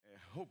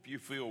Hope you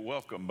feel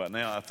welcome by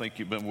now. I think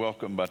you've been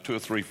welcomed by 2 or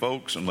 3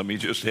 folks, and let me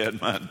just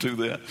add mine to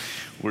that.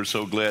 We're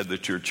so glad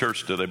that you're at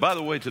church today. By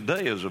the way,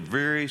 today is a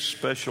very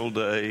special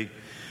day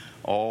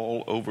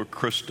all over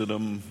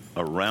Christendom,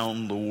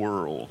 around the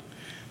world.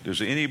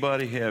 Does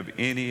anybody have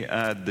any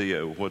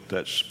idea what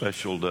that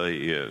special day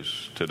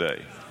is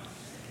today?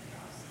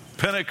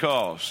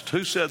 Pentecost.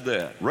 Who said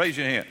that? Raise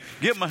your hand.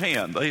 Give them a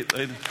hand.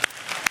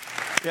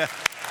 Yeah.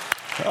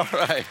 All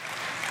right.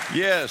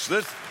 Yes,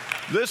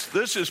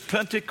 This is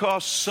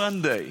Pentecost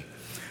Sunday.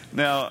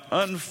 Now,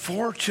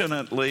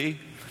 unfortunately,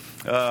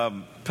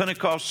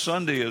 Pentecost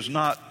Sunday is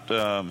not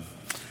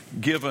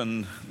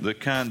given the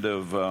kind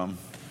of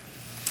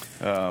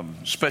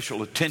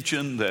special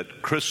attention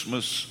that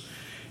Christmas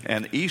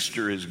and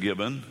Easter is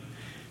given,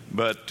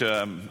 but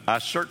I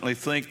certainly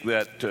think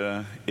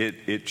that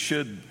it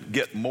should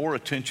get more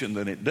attention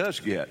than it does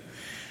get.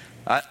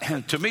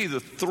 To me, the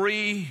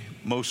 3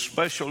 most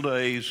special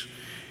days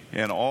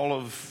in all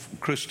of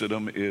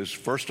Christendom is,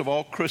 first of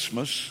all,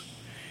 Christmas,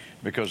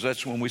 because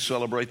that's when we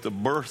celebrate the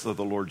birth of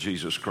the Lord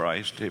Jesus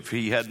Christ. If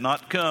he had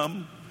not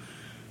come,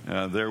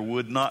 there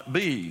would not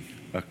be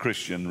a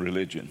Christian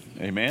religion.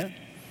 Amen?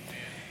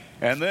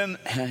 And then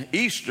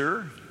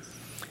Easter,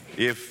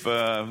 if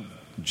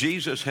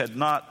Jesus had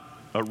not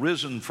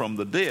arisen from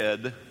the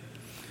dead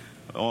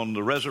on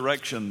the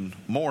resurrection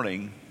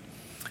morning,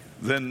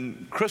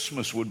 then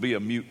Christmas would be a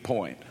moot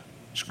point.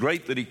 It's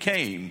great that he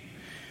came,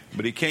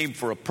 but he came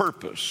for a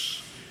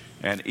purpose.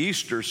 And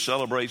Easter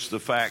celebrates the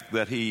fact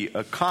that he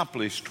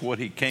accomplished what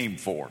he came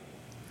for.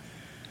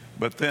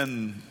 But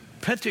then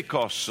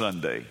Pentecost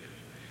Sunday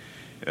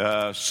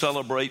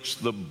celebrates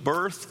the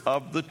birth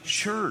of the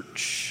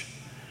church.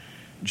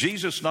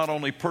 Jesus not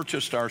only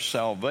purchased our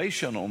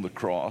salvation on the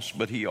cross,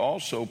 but he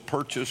also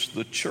purchased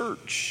the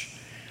church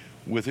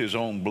with his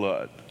own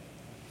blood.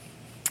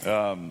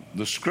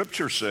 The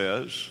scripture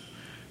says,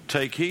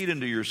 "Take heed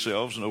unto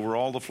yourselves and over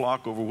all the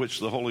flock over which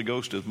the Holy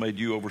Ghost hath made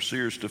you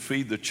overseers, to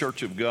feed the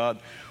church of God,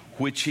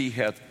 which he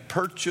hath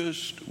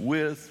purchased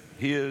with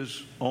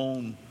his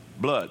own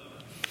blood."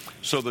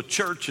 So the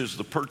church is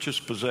the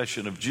purchased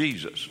possession of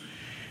Jesus.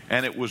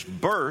 And it was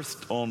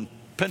birthed on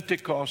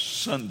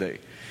Pentecost Sunday.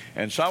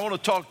 And so I want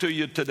to talk to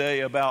you today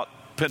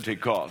about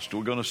Pentecost.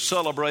 We're going to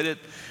celebrate it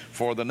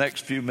for the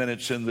next few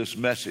minutes in this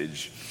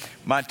message.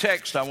 My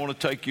text, I want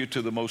to take you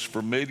to the most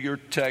familiar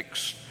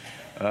text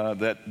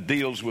that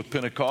deals with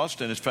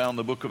Pentecost, and it's found in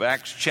the book of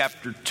Acts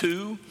chapter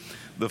 2,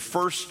 the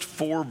first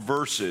 4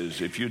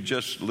 verses. If you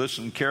just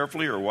listen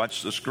carefully or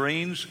watch the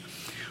screens.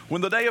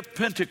 "When the day of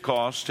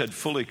Pentecost had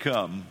fully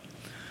come,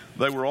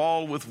 they were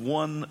all with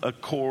one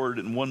accord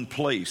in one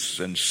place,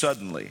 and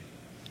suddenly,"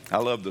 I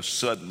love the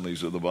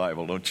suddenlies of the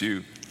Bible, don't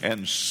you?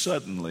 "And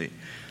suddenly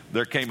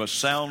there came a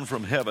sound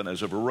from heaven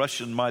as of a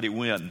rushing mighty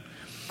wind,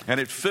 and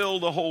it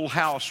filled the whole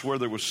house where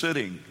they were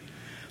sitting.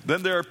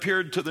 Then there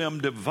appeared to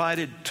them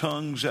divided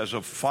tongues as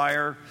of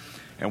fire,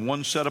 and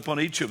one sat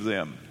upon each of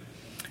them.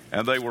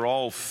 And they were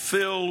all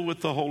filled with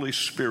the Holy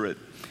Spirit,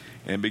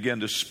 and began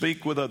to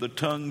speak with other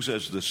tongues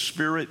as the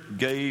Spirit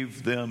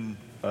gave them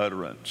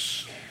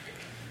utterance."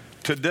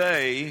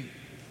 Today,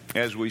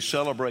 as we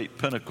celebrate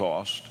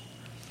Pentecost,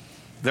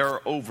 there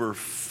are over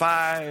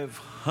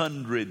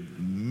 500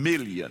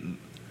 million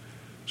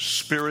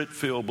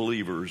Spirit-filled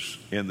believers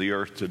in the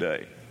earth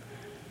today.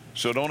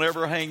 So don't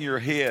ever hang your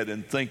head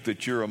and think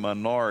that you're a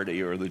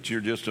minority or that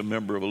you're just a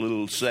member of a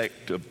little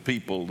sect of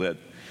people that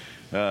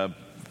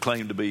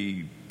claim to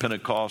be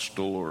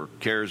Pentecostal or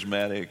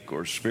charismatic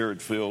or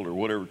spirit-filled or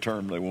whatever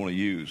term they want to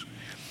use.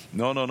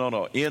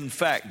 No. In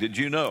fact, did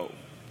you know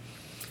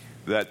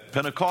that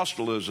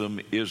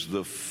Pentecostalism is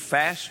the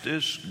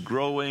fastest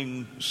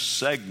growing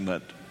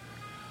segment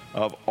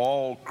of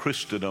all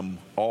Christendom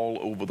all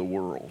over the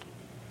world?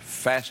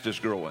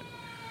 Fastest growing.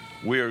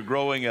 We are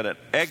growing at an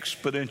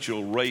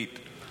exponential rate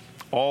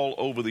all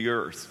over the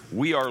earth.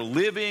 We are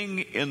living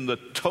in the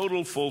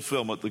total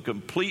fulfillment, the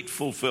complete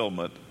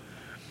fulfillment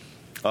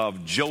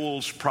of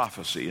Joel's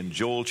prophecy. In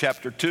Joel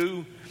chapter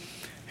 2,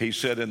 he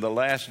said, "In the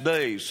last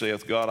days,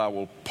 saith God, I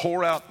will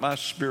pour out my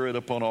spirit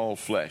upon all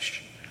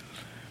flesh.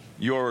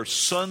 Your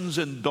sons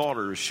and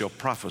daughters shall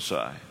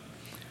prophesy.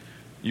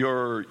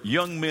 Your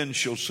young men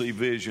shall see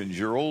visions.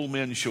 Your old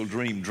men shall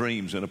dream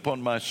dreams. And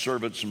upon my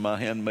servants and my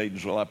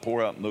handmaidens will I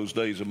pour out in those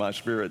days of my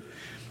spirit,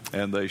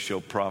 and they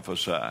shall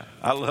prophesy."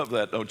 I love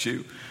that, don't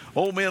you?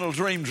 Old men will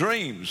dream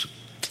dreams.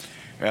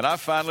 And I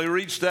finally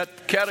reached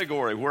that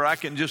category where I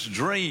can just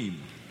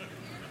dream.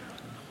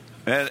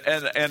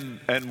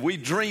 And we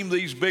dream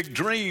these big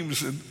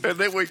dreams, and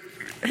then we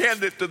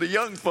hand it to the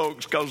young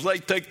folks because they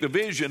take the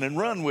vision and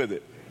run with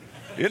it.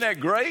 Isn't that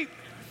great?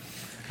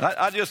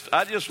 I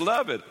just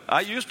love it. I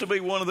used to be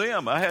one of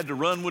them. I had to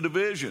run with the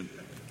vision.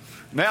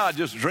 Now I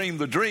just dream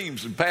the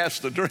dreams and pass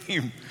the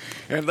dream,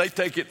 and they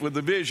take it with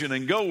the vision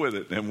and go with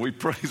it, and we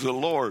praise the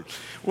Lord.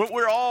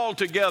 We're all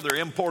together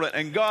important,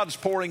 and God's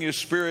pouring his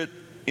Spirit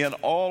in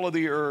all of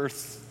the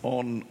earth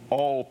on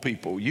all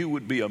people. You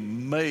would be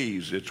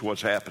amazed at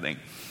what's happening.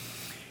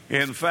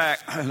 In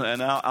fact,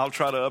 and I'll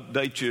try to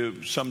update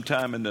you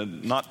sometime in the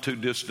not too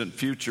distant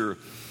future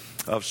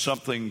of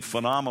something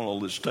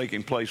phenomenal that's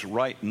taking place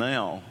right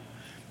now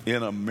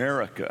in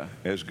America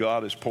as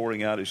God is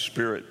pouring out His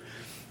Spirit.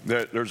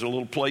 There's a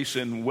little place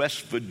in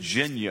West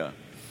Virginia.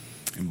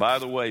 And by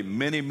the way,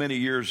 many, many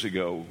years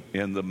ago,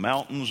 in the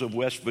mountains of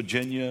West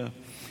Virginia,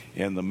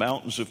 in the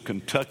mountains of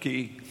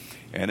Kentucky,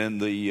 and in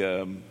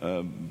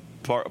the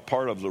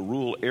part of the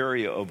rural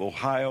area of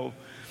Ohio,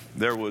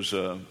 there was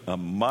a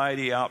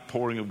mighty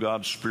outpouring of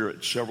God's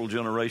Spirit several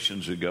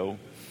generations ago.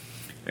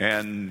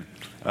 And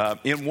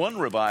in one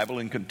revival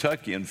in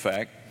Kentucky, in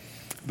fact,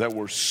 there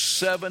were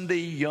 70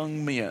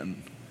 young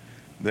men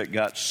that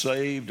got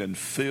saved and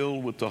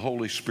filled with the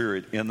Holy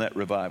Spirit in that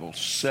revival.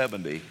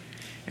 70.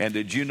 And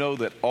did you know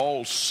that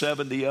all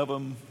 70 of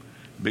them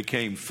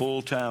became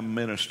full-time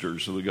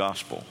ministers of the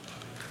gospel?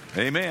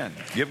 Amen.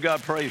 Give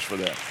God praise for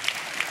that.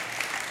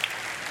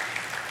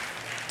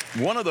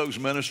 One of those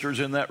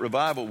ministers in that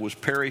revival was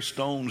Perry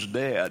Stone's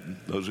dad.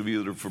 Those of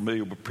you that are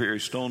familiar with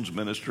Perry Stone's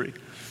ministry,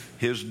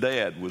 his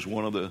dad was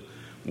one of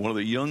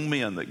the young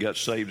men that got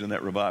saved in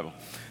that revival.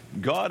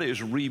 God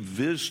is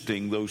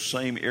revisiting those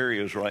same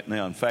areas right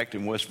now. In fact,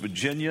 in West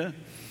Virginia,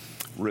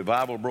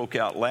 revival broke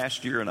out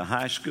last year in a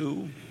high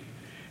school,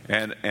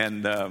 and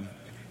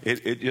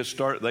it just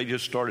started. They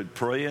just started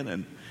praying,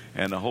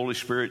 and the Holy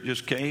Spirit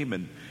just came,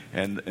 and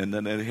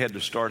then they had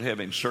to start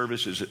having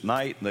services at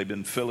night, and they've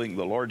been filling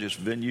the largest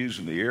venues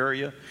in the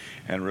area,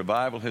 and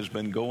revival has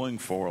been going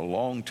for a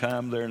long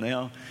time there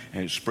now,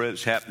 and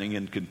it's happening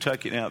in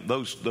Kentucky now.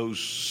 Those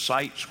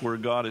sites where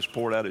God has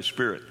poured out His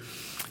Spirit,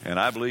 and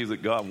I believe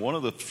that God, one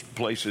of the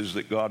places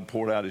that God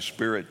poured out His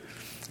Spirit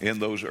in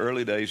those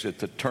early days at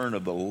the turn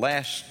of the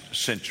last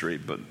century,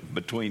 but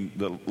between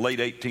the late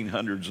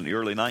 1800s and the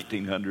early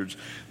 1900s,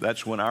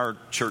 that's when our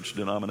church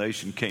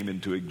denomination came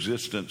into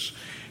existence,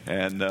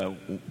 and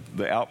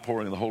the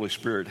outpouring of the Holy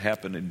Spirit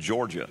happened in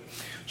Georgia.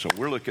 So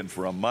we're looking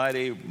for a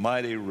mighty,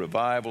 mighty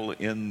revival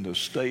in the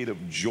state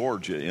of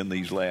Georgia in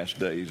these last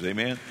days.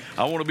 Amen.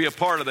 I want to be a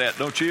part of that,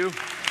 don't you?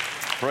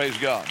 Praise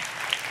God.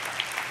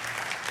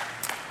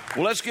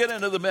 Well, let's get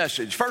into the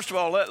message. First of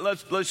all,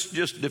 let's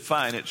just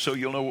define it so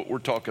you'll know what we're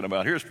talking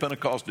about. Here's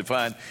Pentecost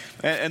defined,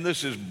 and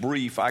this is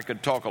brief. I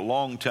could talk a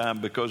long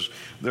time because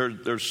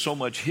there's so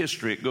much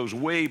history. It goes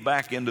way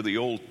back into the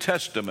Old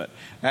Testament.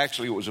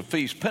 Actually, it was a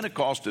feast.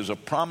 Pentecost is a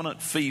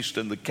prominent feast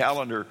in the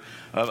calendar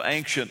of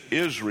ancient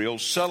Israel,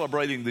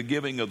 celebrating the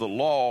giving of the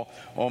law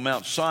on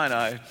Mount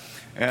Sinai.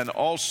 And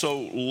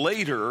also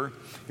later,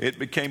 it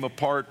became a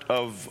part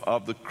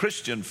of the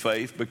Christian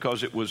faith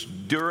because it was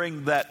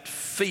during that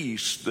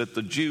feast that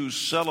the Jews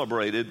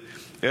celebrated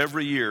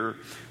every year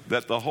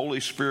that the Holy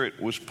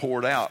Spirit was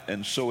poured out.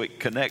 And so it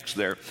connects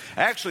there.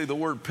 Actually, the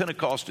word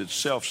Pentecost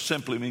itself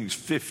simply means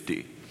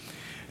 50.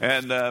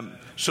 And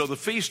so the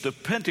Feast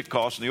of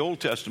Pentecost in the Old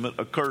Testament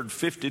occurred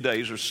 50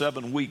 days or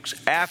 7 weeks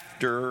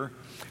after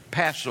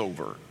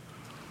Passover.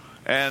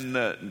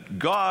 And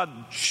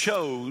God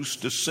chose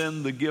to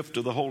send the gift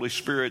of the Holy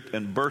Spirit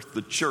and birth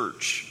the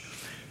church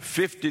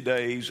 50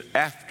 days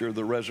after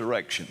the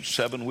resurrection,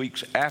 7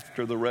 weeks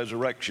after the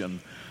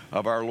resurrection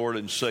of our Lord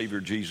and Savior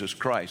Jesus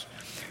Christ.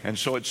 And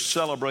so it's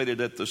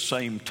celebrated at the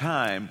same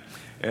time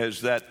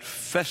as that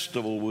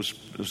festival was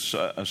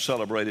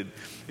celebrated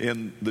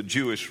in the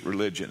Jewish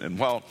religion. And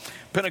while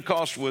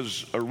Pentecost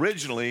was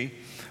originally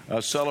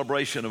a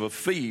celebration of a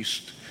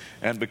feast,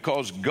 and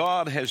because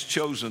God has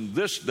chosen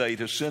this day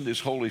to send His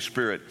Holy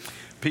Spirit,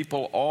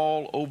 people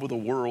all over the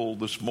world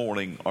this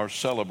morning are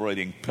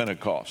celebrating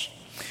Pentecost.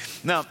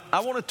 Now,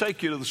 I want to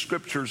take you to the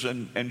Scriptures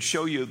and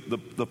show you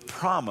the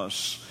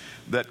promise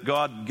that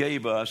God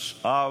gave us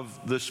of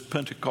this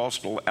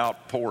Pentecostal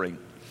outpouring.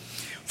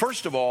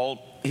 First of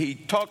all, He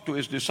talked to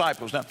His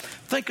disciples. Now,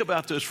 think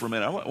about this for a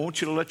minute. I want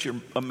you to let your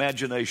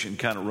imagination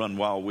kind of run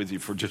wild with you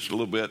for just a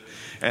little bit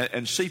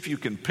and see if you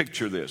can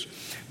picture this.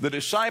 The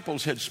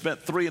disciples had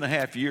spent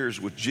 3.5 years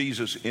with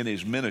Jesus in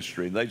His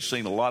ministry. They'd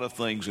seen a lot of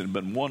things and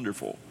been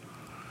wonderful.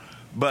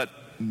 But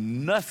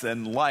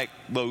nothing like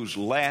those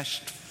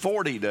last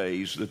 40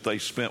 days that they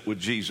spent with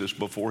Jesus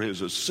before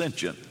His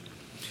ascension.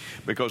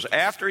 Because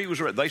after He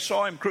was they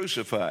saw Him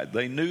crucified.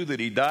 They knew that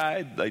He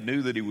died. They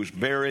knew that He was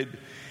buried.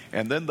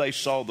 And then they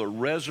saw the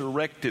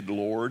resurrected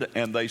Lord,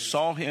 and they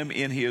saw Him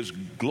in His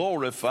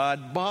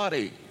glorified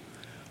body.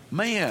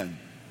 Man.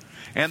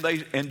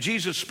 And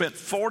Jesus spent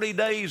 40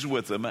 days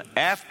with them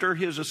after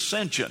His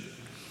ascension.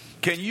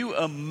 Can you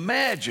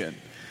imagine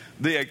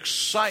the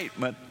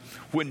excitement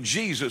when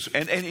Jesus,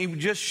 and He would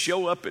just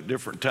show up at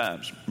different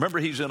times. Remember,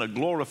 He's in a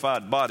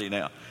glorified body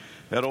now.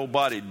 That old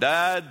body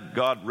died.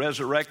 God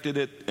resurrected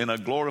it in a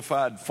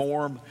glorified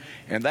form.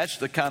 And that's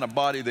the kind of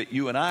body that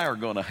you and I are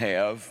going to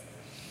have.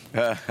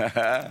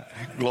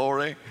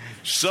 Glory.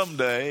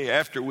 Someday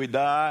after we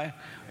die.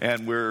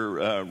 and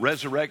we're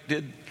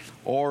resurrected,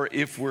 or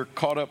if we're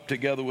caught up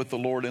together with the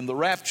Lord in the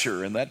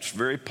rapture. And that's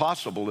very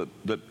possible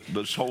that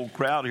this whole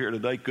crowd here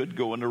today could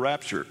go into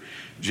rapture.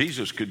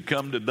 Jesus could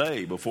come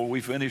today before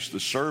we finish the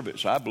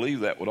service. I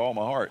believe that with all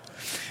my heart.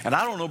 And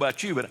I don't know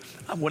about you, but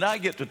when I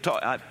get to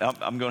talk,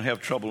 I'm going to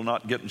have trouble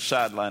not getting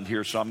sidelined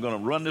here, so I'm going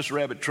to run this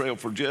rabbit trail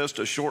for just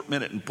a short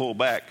minute and pull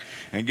back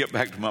and get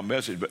back to my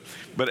message.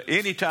 But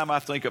anytime I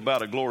think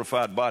about a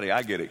glorified body,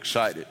 I get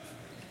excited.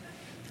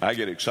 I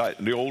get excited.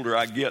 And the older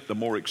I get, the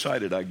more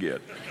excited I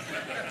get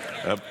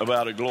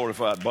about a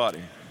glorified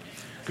body,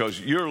 because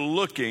you're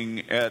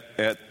looking at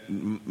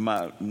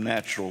my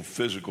natural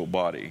physical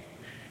body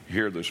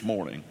here this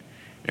morning,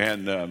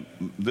 and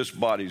this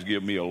body's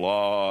given me a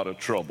lot of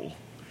trouble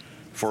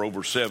for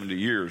over 70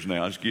 years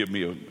now. It's given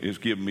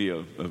me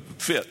a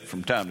fit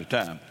from time to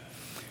time,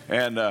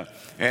 and now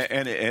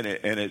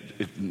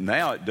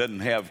it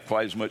doesn't have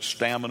quite as much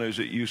stamina as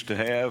it used to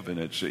have, and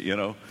it's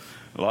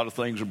a lot of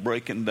things are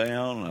breaking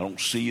down. I don't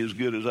see as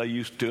good as I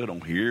used to. I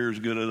don't hear as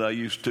good as I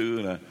used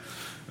to,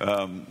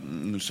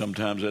 and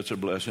sometimes that's a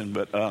blessing.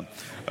 But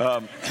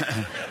I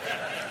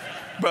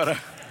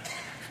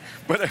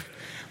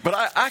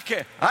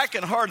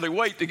can hardly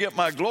wait to get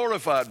my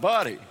glorified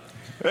body.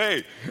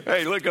 Hey,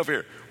 look up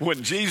here.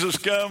 When Jesus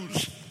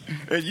comes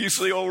and you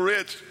see old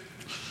Rich,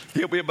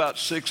 he'll be about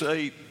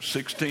 6'8",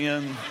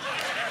 6'10".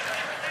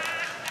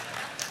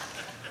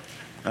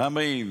 I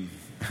mean.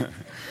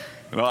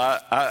 No,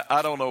 I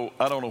don't know.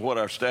 I don't know what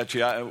our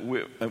stature.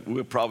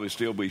 We'll probably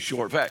still be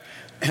short. In fact,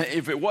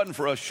 if it wasn't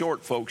for us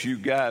short folks, you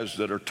guys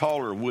that are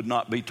taller would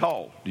not be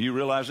tall. Do you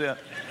realize that?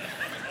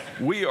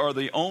 We are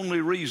the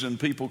only reason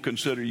people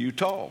consider you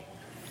tall.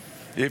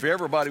 If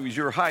everybody was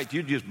your height,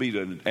 you'd just be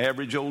an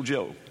average old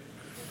Joe.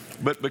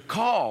 But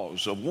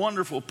because of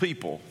wonderful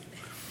people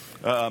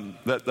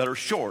that are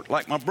short,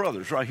 like my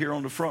brothers right here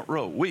on the front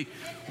row,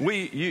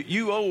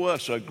 you owe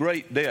us a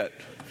great debt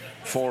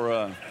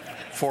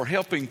for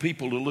helping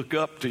people to look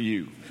up to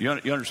you. You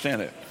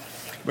understand that?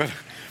 But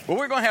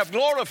we're going to have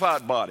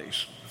glorified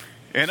bodies.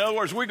 In other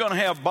words, we're going to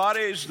have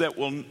bodies that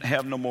will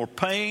have no more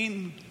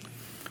pain,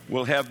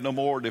 will have no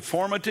more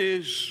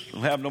deformities,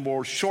 will have no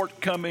more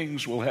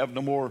shortcomings, will have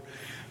no more...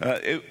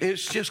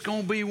 it's just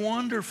going to be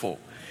wonderful.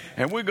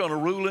 And we're going to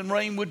rule and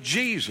reign with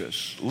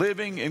Jesus,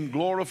 living in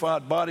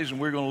glorified bodies, and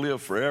we're going to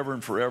live forever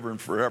and forever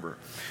and forever.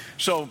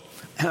 So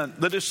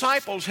the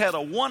disciples had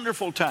a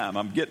wonderful time.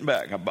 I'm getting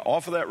back. I'm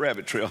off of that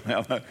rabbit trail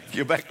now.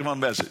 Get back to my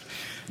message.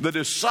 The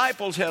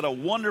disciples had a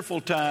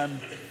wonderful time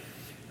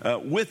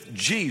with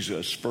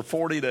Jesus for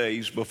 40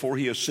 days before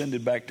he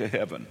ascended back to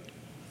heaven.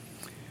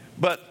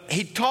 But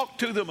he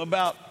talked to them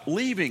about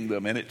leaving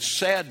them, and it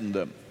saddened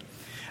them.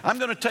 I'm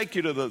going to take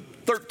you to the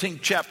 13th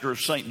chapter of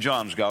St.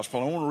 John's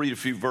Gospel. I want to read a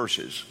few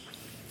verses.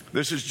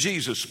 This is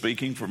Jesus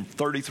speaking from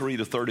 33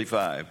 to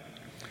 35.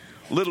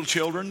 Little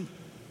children,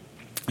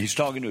 he's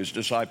talking to his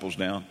disciples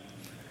now.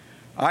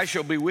 I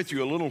shall be with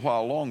you a little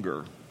while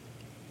longer.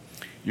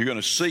 You're going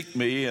to seek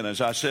me, and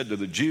as I said to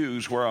the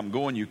Jews, where I'm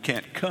going you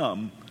can't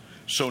come.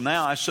 So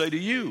now I say to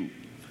you,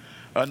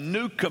 a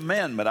new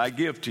commandment I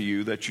give to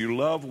you, that you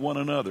love one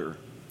another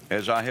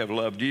as I have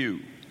loved you,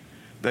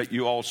 that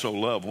you also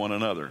love one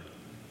another.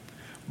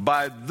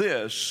 By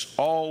this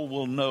all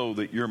will know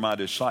that you're my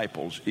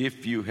disciples,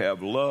 if you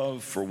have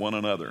love for one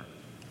another.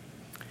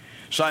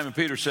 Simon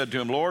Peter said to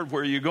him, Lord,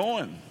 where are you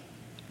going?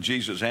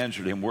 Jesus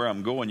answered him, where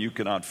I'm going you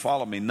cannot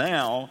follow me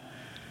now,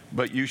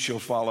 but you shall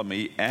follow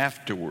me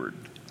afterward.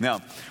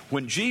 Now,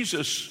 when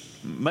Jesus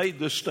made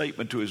this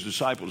statement to his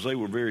disciples, they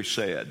were very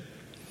sad.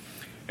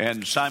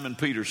 And Simon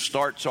Peter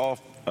starts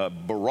off a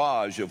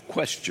barrage of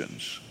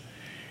questions.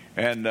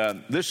 And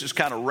this is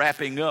kind of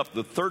wrapping up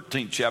the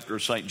 13th chapter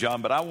of St.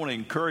 John, but I want to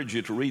encourage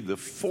you to read the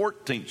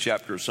 14th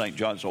chapter of St.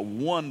 John. It's a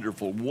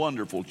wonderful,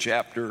 wonderful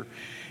chapter.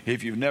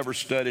 If you've never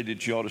studied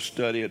it, you ought to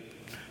study it.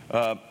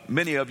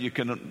 Many of you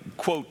can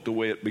quote the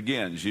way it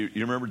begins. You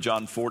remember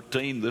John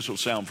 14? This will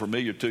sound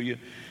familiar to you.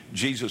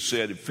 Jesus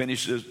said, it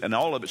finishes, and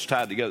all of it's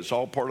tied together. It's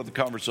all part of the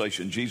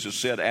conversation. Jesus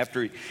said,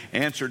 after he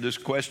answered this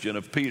question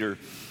of Peter,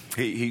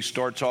 he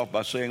starts off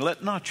by saying,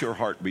 let not your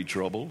heart be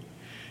troubled.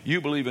 You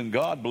believe in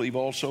God, believe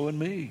also in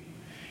me.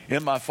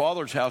 In my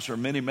Father's house are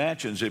many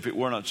mansions. If it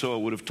were not so, I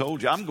would have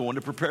told you. I'm going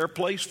to prepare a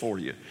place for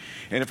you.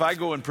 And if I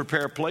go and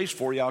prepare a place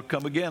for you, I'll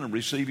come again and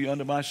receive you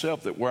unto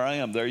myself, that where I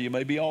am, there you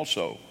may be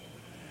also.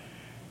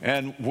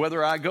 And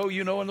whether I go,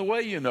 you know, and the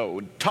way you know.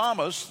 And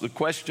Thomas, the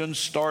questions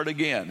start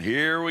again.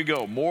 Here we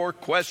go. More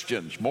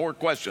questions.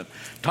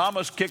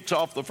 Thomas kicks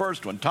off the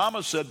first one.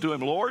 Thomas said to him,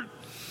 Lord,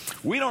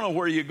 we don't know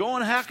where you're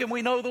going. How can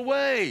we know the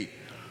way?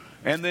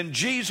 And then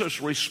Jesus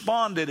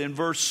responded in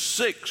verse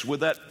 6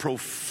 with that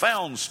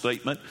profound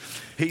statement.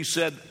 He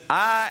said,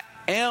 I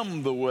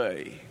am the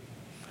way,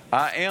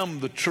 I am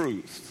the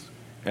truth,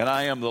 and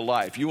I am the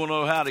life. You want to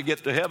know how to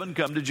get to heaven?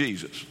 Come to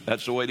Jesus.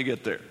 That's the way to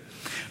get there.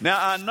 Now,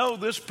 I know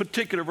this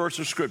particular verse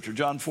of Scripture,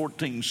 John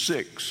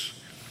 14:6,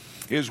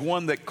 is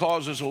one that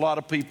causes a lot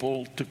of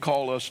people to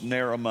call us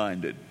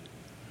narrow-minded.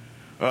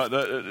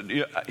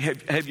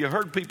 Have you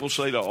heard people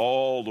say that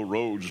all the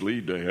roads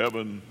lead to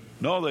heaven?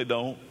 No, they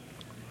don't.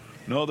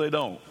 No, they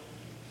don't.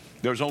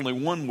 There's only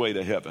one way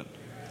to heaven.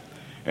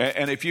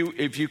 And if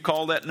you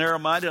call that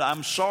narrow-minded,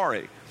 I'm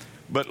sorry.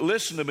 But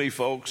listen to me,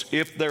 folks.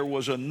 If there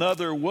was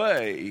another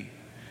way,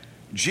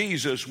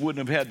 Jesus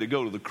wouldn't have had to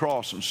go to the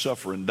cross and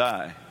suffer and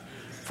die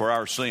for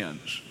our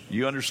sins.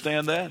 You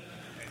understand that?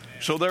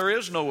 So there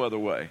is no other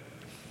way.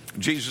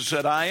 Jesus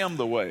said, I am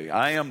the way,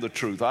 I am the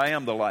truth, I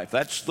am the life.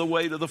 That's the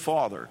way to the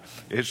Father.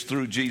 It's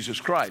through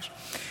Jesus Christ.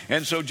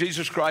 And so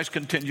Jesus Christ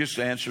continues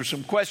to answer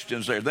some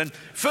questions there. Then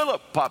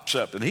Philip pops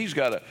up and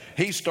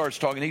he starts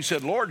talking. He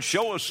said, Lord,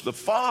 show us the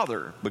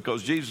Father,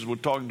 because Jesus was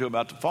talking to him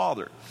about the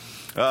Father.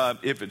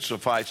 If it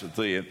sufficeth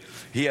thee.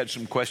 He had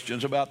some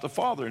questions about the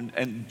Father.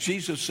 And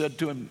Jesus said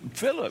to him,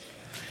 Philip,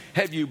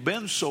 have you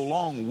been so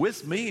long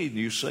with me and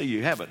you say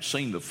you haven't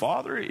seen the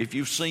Father? If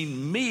you've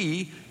seen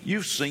me,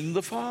 you've seen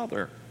the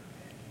Father.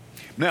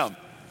 Now,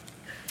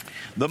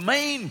 the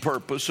main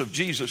purpose of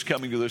Jesus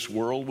coming to this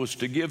world was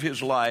to give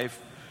his life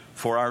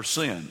for our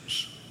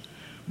sins.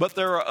 But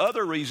there are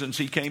other reasons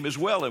he came as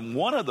well, and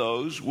one of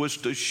those was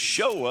to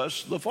show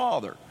us the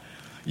Father.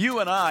 You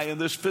and I in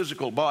this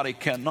physical body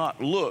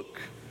cannot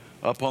look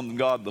upon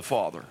God the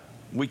Father.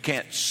 We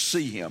can't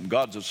see him.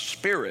 God's a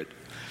spirit,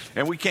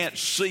 and we can't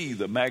see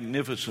the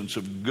magnificence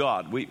of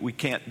God. We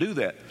can't do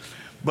that.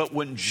 But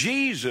when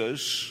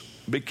Jesus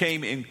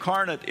became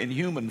incarnate in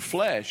human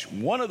flesh,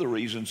 one of the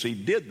reasons he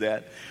did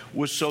that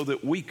was so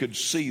that we could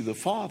see the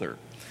Father.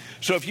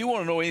 So if you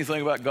want to know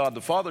anything about God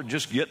the Father,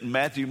 just get in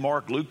Matthew,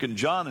 Mark, Luke, and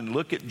John and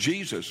look at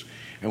Jesus.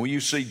 And when you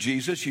see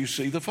Jesus, you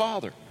see the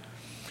Father.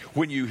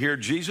 When you hear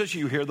Jesus,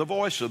 you hear the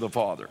voice of the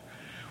Father.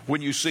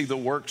 When you see the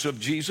works of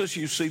Jesus,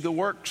 you see the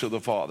works of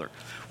the Father.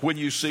 When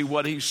you see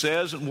what he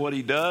says and what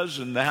he does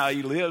and how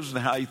he lives and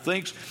how he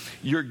thinks,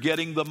 you're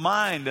getting the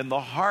mind and the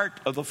heart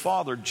of the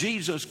Father.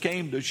 Jesus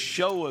came to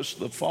show us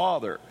the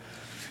Father.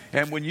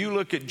 And when you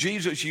look at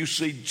Jesus, you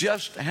see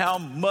just how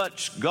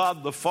much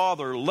God the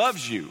Father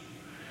loves you.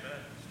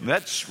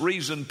 That's the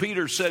reason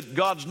Peter said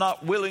God's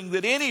not willing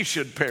that any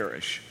should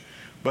perish,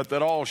 but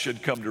that all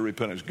should come to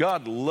repentance.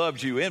 God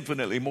loves you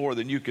infinitely more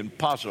than you can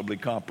possibly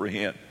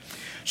comprehend.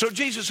 So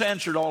Jesus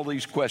answered all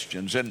these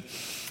questions, and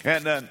so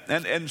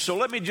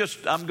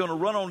I'm going to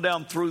run on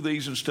down through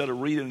these instead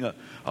of reading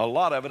a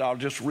lot of it. I'll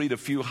just read a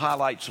few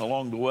highlights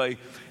along the way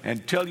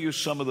and tell you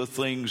some of the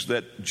things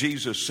that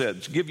Jesus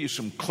said, to give you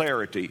some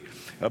clarity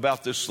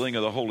about this thing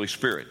of the Holy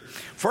Spirit.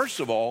 First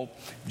of all,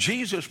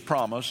 Jesus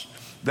promised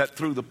that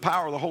through the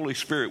power of the Holy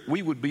Spirit,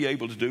 we would be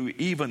able to do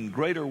even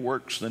greater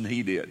works than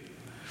he did.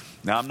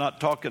 Now, I'm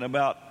not talking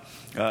about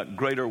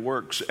greater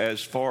works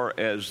as far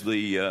as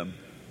the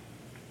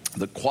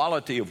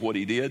quality of what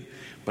he did,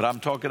 but I'm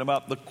talking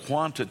about the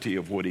quantity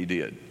of what he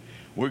did.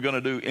 We're going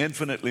to do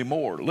infinitely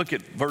more. Look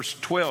at verse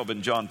 12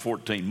 in John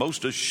 14.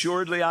 Most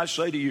assuredly I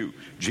say to you,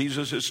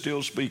 Jesus is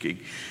still speaking,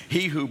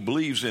 he who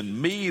believes in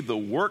me, the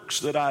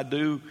works that I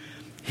do,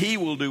 he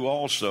will do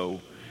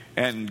also,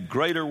 and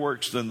greater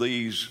works than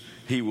these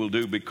he will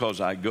do, because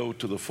I go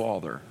to the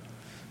Father.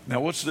 Now,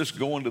 what's this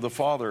going to the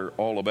Father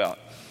all about?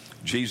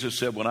 Jesus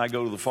said, when I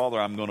go to the Father,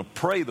 I'm going to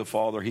pray the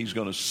Father. He's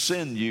going to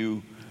send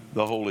you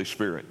the Holy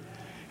Spirit.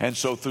 And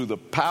so through the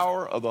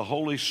power of the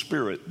Holy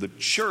Spirit, the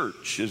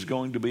church is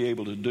going to be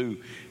able to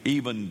do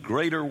even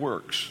greater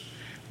works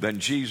than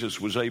Jesus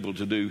was able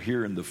to do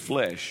here in the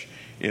flesh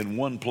in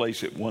one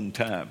place at one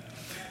time.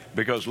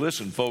 Because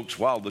listen, folks,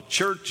 while the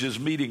church is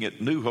meeting at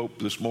New Hope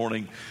this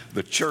morning,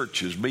 the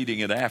church is meeting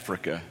in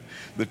Africa.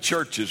 The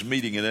church is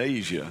meeting in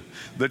Asia.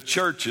 The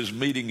church is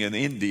meeting in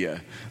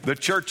India. The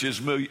church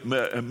is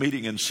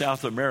meeting in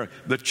South America.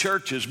 The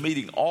church is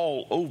meeting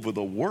all over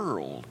the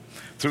world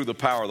through the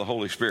power of the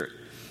Holy Spirit.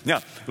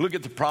 Now, look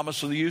at the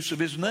promise of the use of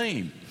his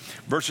name.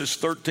 Verses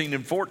 13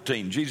 and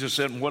 14, Jesus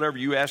said, whatever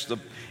you ask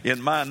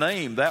in my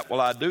name, that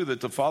will I do, that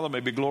the Father may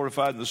be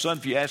glorified in the Son.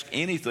 If you ask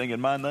anything in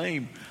my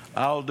name,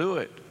 I'll do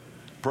it.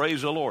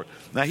 Praise the Lord.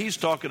 Now, he's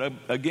talking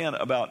again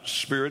about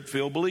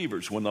Spirit-filled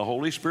believers. When the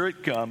Holy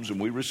Spirit comes and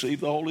we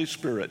receive the Holy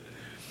Spirit,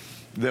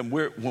 then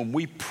when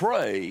we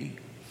pray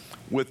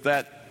with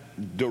that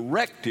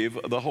directive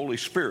of the Holy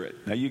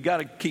Spirit. Now, you got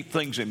to keep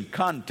things in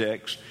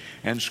context,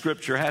 and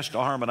Scripture has to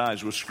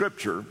harmonize with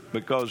Scripture,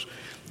 because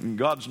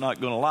God's not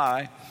going to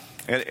lie.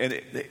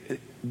 And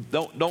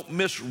don't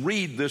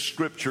misread this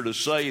Scripture to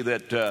say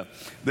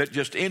that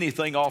just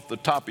anything off the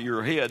top of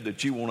your head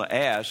that you want to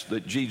ask,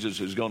 that Jesus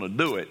is going to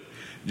do it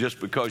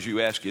just because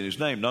you ask in his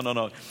name.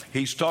 No.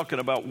 He's talking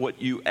about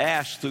what you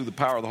ask through the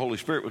power of the Holy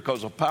Spirit,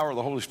 because the power of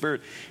the Holy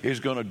Spirit is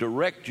going to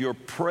direct your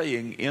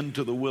praying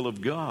into the will of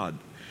God.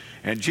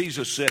 And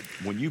Jesus said,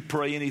 when you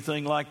pray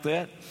anything like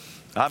that,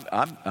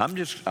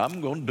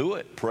 I'm going to do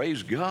it.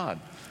 Praise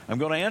God. I'm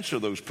going to answer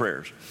those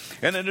prayers.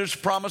 And then there's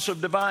promise of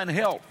divine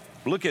help.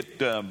 Look at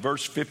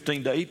verse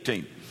 15 to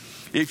 18.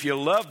 If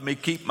you love me,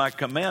 keep my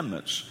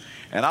commandments,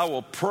 and I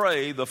will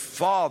pray the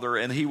Father,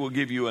 and he will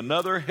give you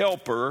another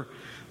helper,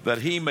 that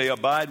he may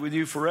abide with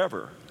you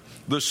forever.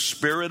 The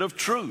Spirit of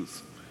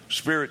truth.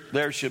 Spirit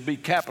there should be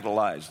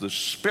capitalized. The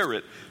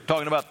Spirit,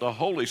 talking about the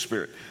Holy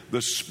Spirit,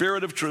 the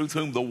Spirit of truth,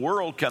 whom the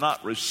world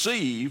cannot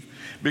receive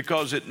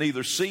because it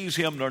neither sees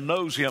him nor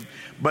knows him.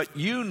 But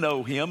you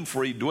know him,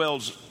 for he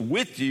dwells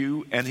with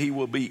you and he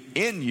will be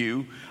in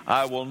you.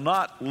 I will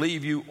not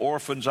leave you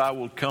orphans, I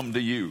will come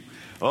to you.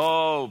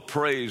 Oh,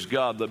 praise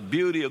God, the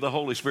beauty of the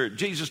Holy Spirit.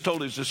 Jesus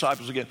told his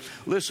disciples again,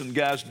 listen,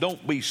 guys,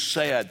 don't be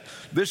sad.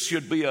 This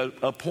should be a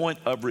point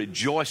of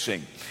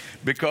rejoicing,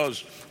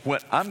 because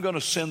when I'm going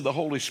to send the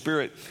Holy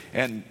Spirit,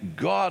 and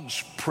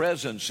God's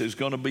presence is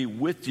going to be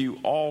with you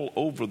all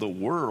over the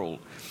world.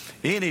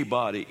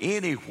 Anybody,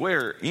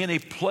 anywhere, any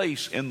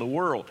place in the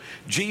world.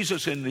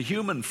 Jesus in the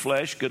human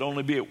flesh could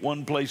only be at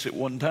one place at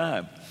one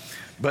time.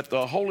 But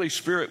the Holy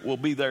Spirit will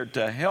be there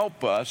to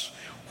help us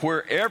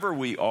wherever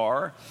we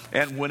are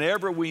and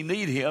whenever we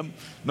need him,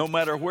 no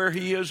matter where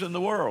he is in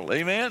the world.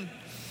 Amen?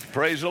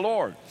 Praise the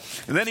Lord.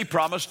 And then he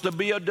promised to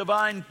be a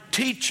divine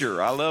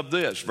teacher. I love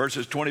this,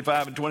 verses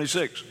 25 and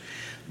 26.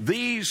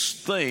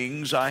 These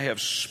things I have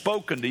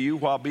spoken to you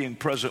while being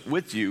present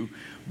with you,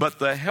 but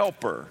the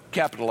Helper,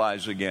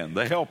 capitalize again,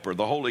 the Helper,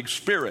 the Holy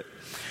Spirit,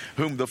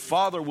 whom the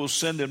Father will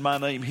send in my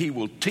name, he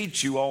will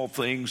teach you all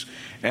things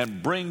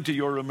and bring to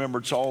your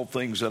remembrance all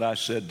things that I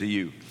said to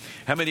you.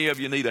 How many of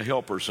you need a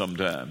helper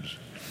sometimes?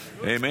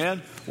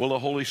 Amen? Well, the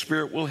Holy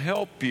Spirit will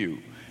help you.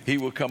 He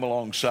will come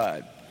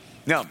alongside.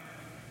 Now,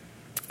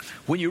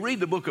 when you read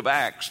the book of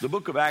Acts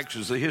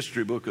is the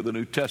history book of the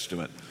New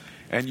Testament,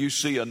 and you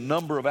see a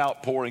number of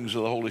outpourings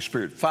of the Holy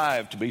Spirit,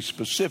 5 to be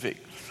specific.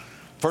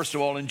 First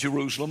of all, in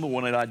Jerusalem, the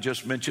one that I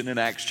just mentioned in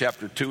Acts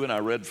chapter 2, and I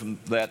read from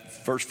that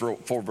first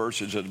 4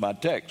 verses as my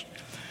text.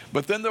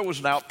 But then there was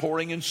an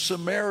outpouring in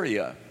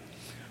Samaria.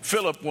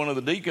 Philip, one of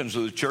the deacons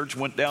of the church,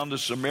 went down to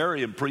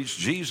Samaria and preached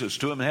Jesus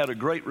to him and had a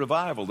great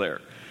revival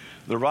there.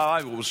 The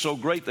revival was so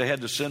great they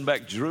had to send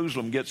back to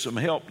Jerusalem and get some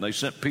help. And they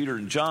sent Peter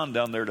and John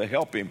down there to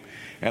help him.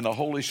 And the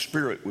Holy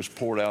Spirit was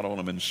poured out on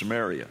him in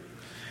Samaria.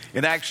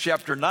 In Acts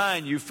chapter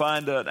 9, you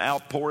find an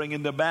outpouring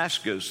in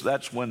Damascus.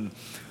 That's when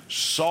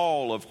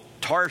Saul of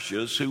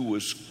Tarshish, who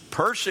was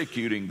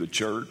persecuting the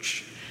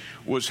church,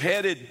 was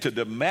headed to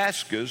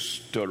Damascus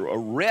to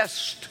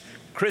arrest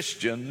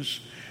Christians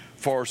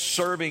for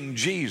serving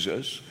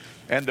Jesus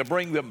and to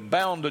bring them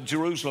bound to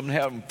Jerusalem and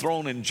have them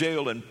thrown in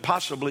jail and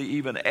possibly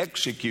even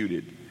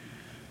executed.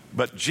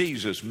 But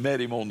Jesus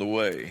met him on the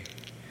way,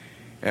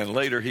 and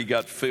later he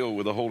got filled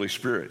with the Holy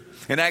Spirit.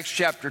 In Acts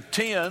chapter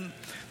 10,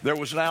 there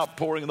was an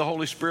outpouring of the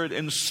Holy Spirit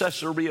in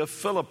Caesarea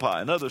Philippi,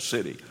 another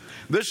city.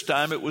 This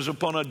time it was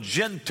upon a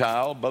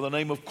Gentile by the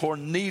name of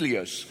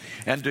Cornelius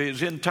and to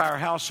his entire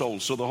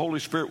household. So the Holy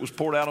Spirit was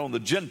poured out on the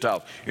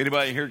Gentiles.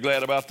 Anybody here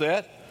glad about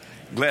that?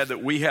 Glad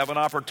that we have an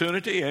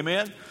opportunity,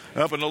 amen?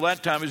 Up until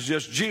that time, it's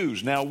just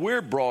Jews. Now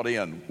we're brought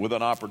in with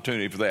an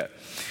opportunity for that.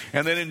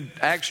 And then in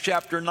Acts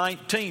chapter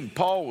 19,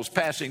 Paul was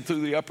passing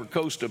through the upper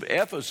coast of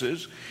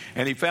Ephesus,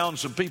 and he found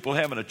some people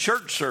having a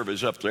church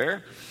service up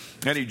there.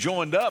 And he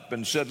joined up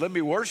and said, let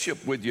me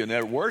worship with you. And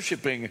they're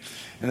worshiping,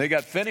 and they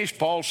got finished.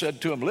 Paul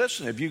said to them,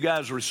 listen, have you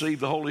guys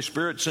received the Holy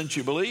Spirit since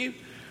you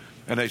believe?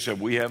 And they said,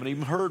 we haven't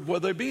even heard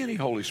whether there be any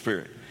Holy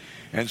Spirit.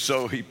 And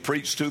so he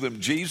preached to them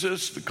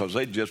Jesus, because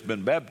they'd just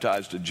been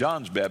baptized at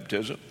John's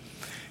baptism.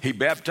 He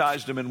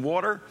baptized them in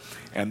water,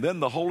 and then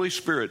the Holy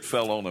Spirit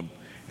fell on them,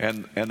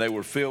 and they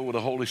were filled with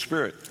the Holy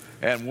Spirit.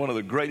 And one of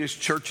the greatest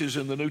churches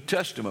in the New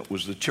Testament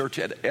was the church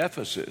at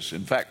Ephesus.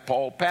 In fact,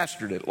 Paul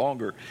pastored it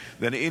longer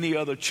than any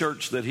other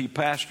church that he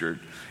pastored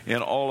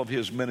in all of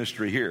his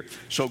ministry here.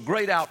 So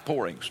great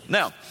outpourings.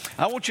 Now,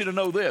 I want you to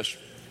know this.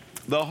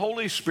 The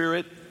Holy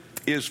Spirit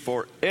is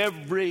for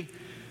every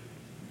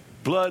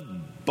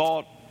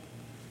blood-bought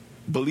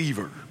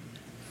believer.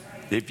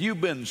 If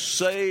you've been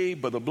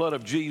saved by the blood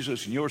of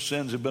Jesus and your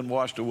sins have been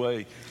washed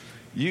away,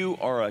 you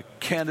are a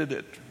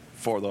candidate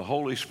for the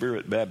Holy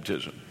Spirit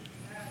baptism.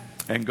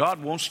 And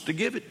God wants to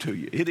give it to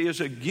you. It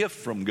is a gift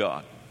from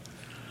God.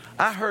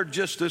 I heard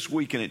just this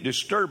week, and it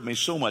disturbed me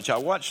so much. I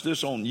watched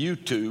this on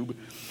YouTube,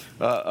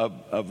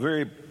 a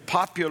very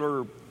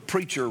popular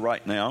preacher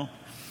right now,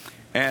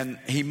 and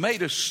he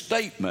made a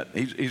statement.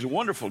 He's a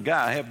wonderful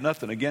guy. I have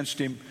nothing against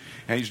him,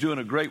 and he's doing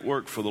a great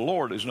work for the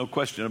Lord. There's no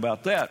question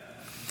about that.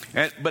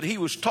 But he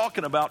was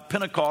talking about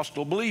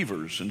Pentecostal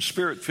believers and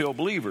Spirit-filled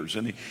believers.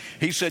 And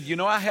he said, you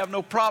know, I have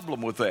no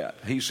problem with that.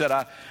 He said,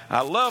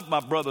 I love my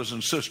brothers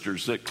and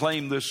sisters that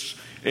claim this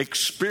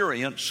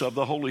experience of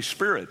the Holy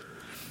Spirit.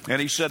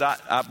 And he said,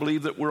 I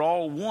believe that we're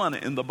all one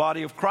in the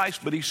body of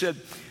Christ. But he said,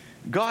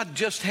 God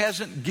just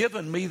hasn't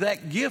given me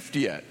that gift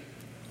yet.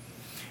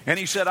 And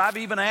he said, I've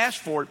even asked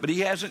for it, but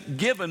he hasn't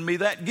given me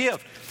that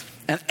gift.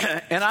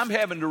 And I'm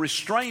having to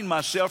restrain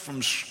myself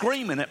from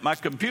screaming at my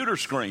computer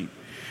screen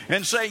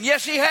and saying,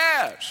 yes, he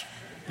has.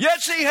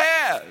 Yes, he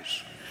has.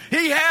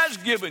 He has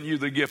given you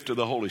the gift of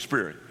the Holy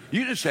Spirit.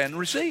 You just hadn't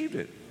received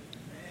it.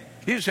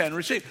 You just hadn't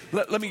received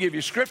it. Let me give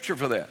you scripture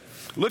for that.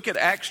 Look at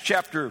Acts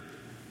chapter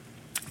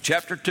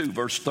 2,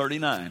 verse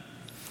 39.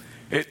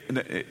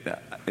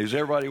 Is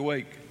everybody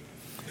awake?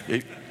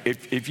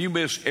 if you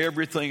miss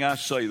everything I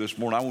say this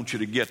morning, I want you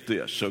to get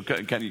this. So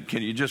can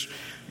you just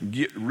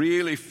get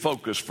really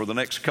focused for the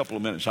next couple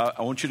of minutes?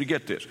 I want you to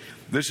get this.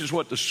 This is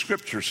what the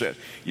Scripture says.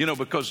 You know,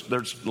 because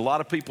there's a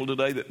lot of people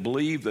today that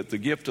believe that the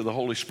gift of the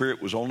Holy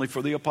Spirit was only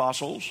for the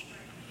apostles.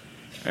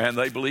 And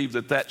they believe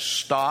that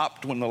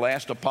stopped when the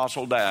last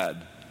apostle died.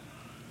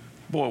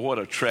 Boy, what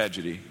a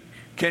tragedy.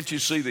 Can't you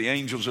see the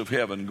angels of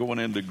heaven going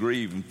in to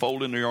grieve and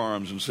folding their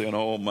arms and saying,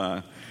 oh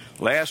my,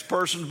 last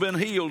person's been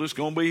healed, it's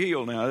going to be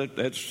healed now.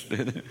 That's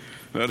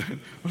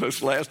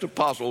this last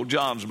apostle,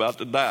 John's about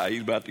to die.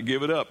 He's about to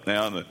give it up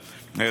now.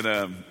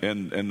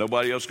 And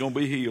nobody else is going to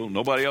be healed.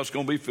 Nobody else is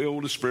going to be filled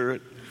with the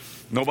Spirit.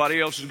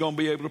 Nobody else is going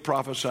to be able to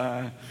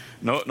prophesy.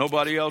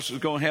 Nobody else is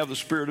going to have the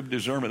spirit of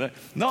discernment.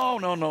 No.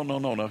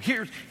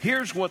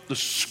 Here's what the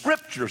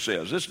Scripture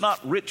says. It's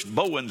not Rich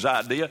Bowen's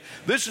idea.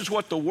 This is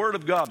what the Word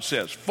of God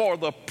says. For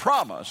the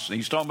promise,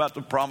 he's talking about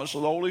the promise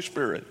of the Holy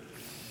Spirit.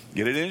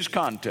 Get it in its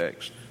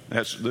context.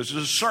 This is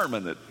a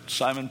sermon that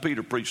Simon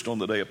Peter preached on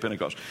the day of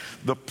Pentecost.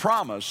 The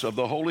promise of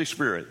the Holy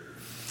Spirit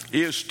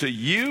is to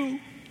you,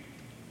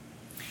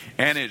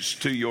 and it's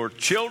to your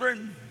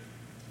children.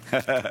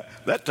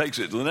 That takes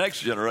it to the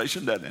next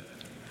generation, doesn't it?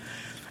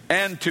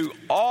 And to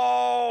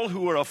all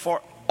who are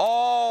afar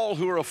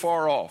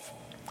off.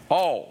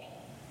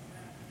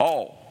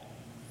 All.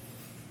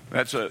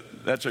 That's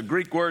a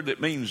Greek word that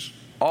means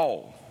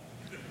all.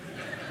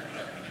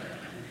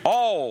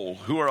 All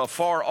who are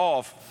afar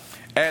off,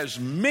 as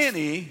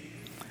many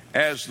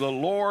as the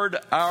Lord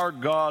our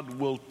God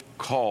will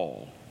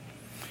call.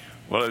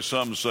 Well, there's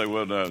some say,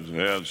 well,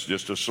 it's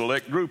just a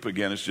select group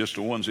again. It's just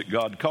the ones that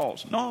God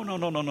calls. No.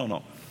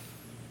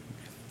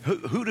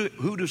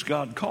 Who does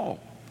God call?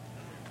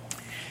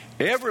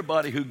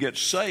 Everybody who gets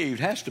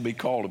saved has to be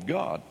called of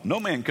God. No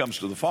man comes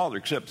to the Father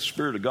except the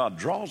Spirit of God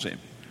draws him.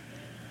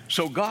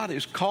 So God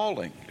is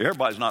calling.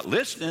 Everybody's not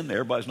listening.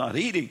 Everybody's not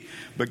heeding.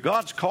 But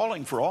God's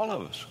calling for all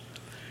of us.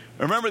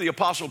 Remember the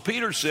Apostle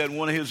Peter said in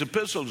one of his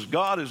epistles,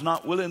 God is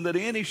not willing that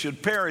any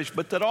should perish,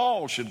 but that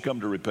all should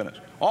come to repentance.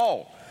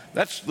 All.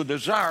 That's the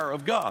desire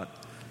of God.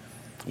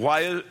 Why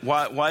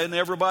isn't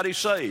everybody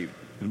saved?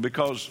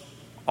 Because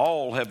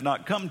all have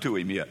not come to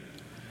him yet.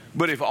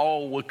 But if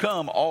all will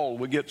come, all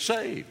will get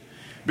saved.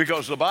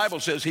 Because the Bible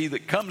says, he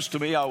that comes to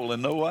me, I will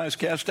in no wise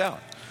cast out.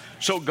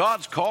 So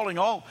God's calling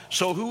all.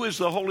 So who is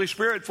the Holy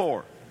Spirit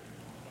for?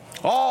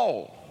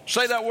 All.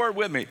 Say that word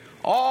with me.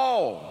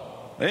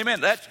 All. Amen.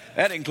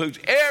 That includes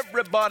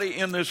everybody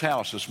in this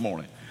house this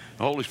morning.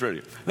 The Holy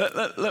Spirit.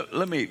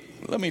 Let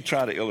me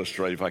try to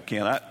illustrate if I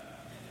can.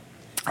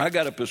 I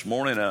got up this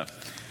morning.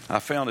 I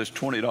found this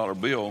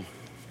 $20 bill,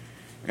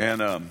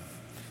 and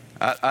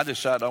I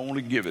decided I want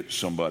to give it to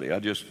somebody.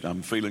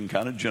 I'm feeling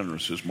kind of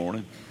generous this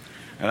morning,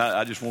 and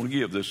I just want to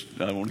give this.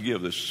 I want to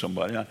give this to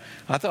somebody.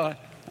 I thought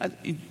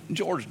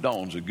George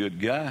Dawn's a good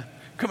guy.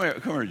 Come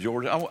here,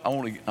 George. I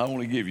want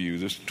to give you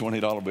this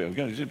 $20 bill.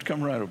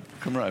 Come right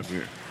over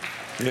here.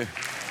 Yeah.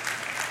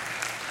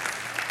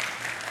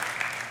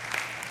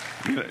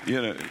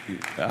 You know,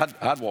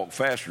 I'd walk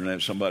faster than that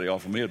if somebody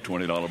offered me a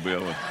 $20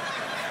 bill.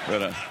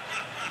 But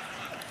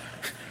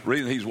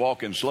reason he's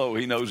walking slow,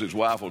 he knows his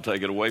wife will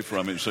take it away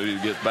from him so he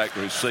gets back to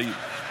his seat.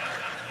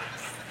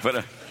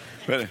 But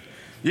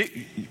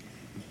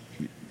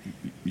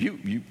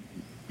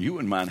you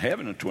wouldn't mind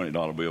having a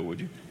 $20 bill, would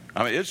you?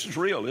 I mean, it's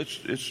real. It's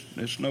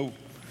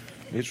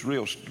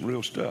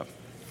real stuff.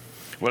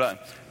 Well,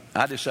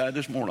 I decided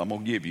this morning I'm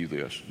going to give you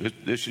this.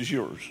 This is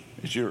yours.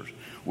 It's yours.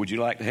 Would you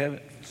like to have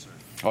it? Yes, sir.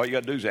 All you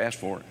got to do is ask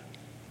for it.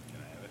 Can I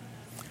have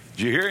it?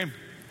 Did you hear him?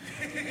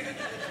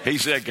 He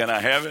said, "Can I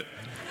have it?"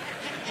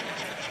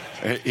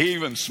 He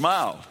even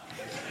smiled.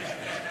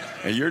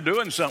 And you're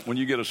doing something when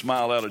you get a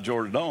smile out of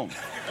George Dawn.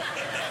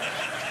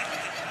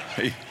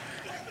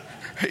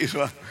 It's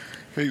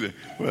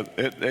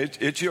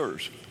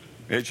yours.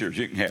 It's yours.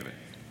 You can have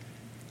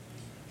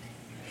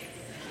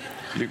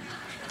it.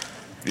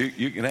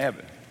 You can have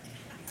it.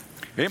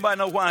 Anybody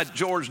know why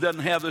George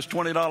doesn't have this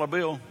 $20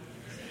 bill?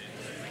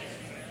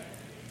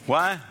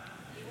 Why?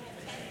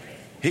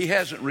 He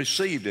hasn't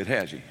received it,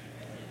 has he?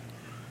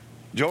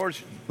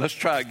 George, let's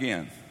try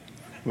again.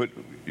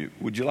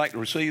 Would you like to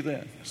receive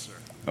that? Yes, sir.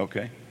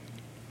 Okay.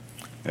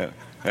 Yeah,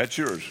 that's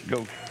yours.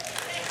 Go.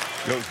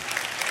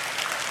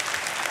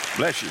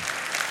 Bless you.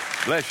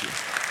 Bless you.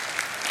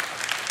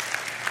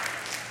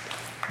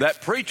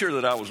 That preacher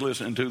that I was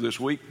listening to this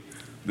week,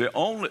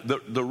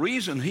 the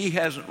reason he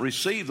hasn't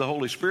received the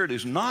Holy Spirit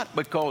is not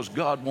because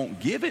God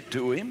won't give it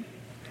to him.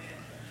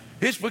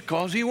 It's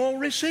because he won't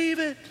receive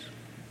it.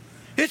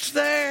 It's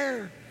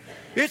there.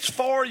 It's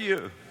for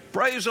you.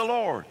 Praise the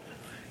Lord.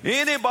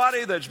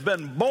 Anybody that's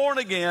been born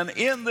again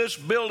in this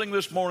building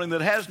this morning that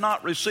has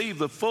not received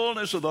the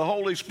fullness of the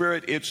Holy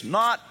Spirit, it's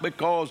not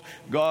because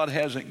God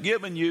hasn't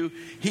given you.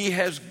 He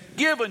has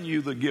given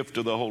you the gift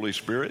of the Holy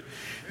Spirit.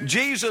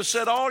 Jesus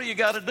said all you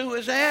got to do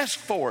is ask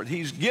for it.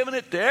 He's given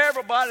it to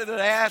everybody that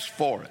asks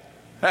for it.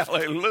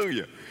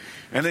 Hallelujah.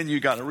 And then you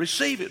got to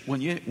receive it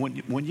when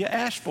you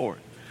ask for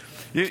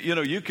it. You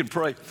know, you can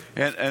pray.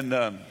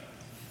 And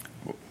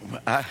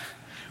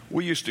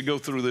We used to go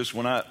through this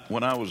when I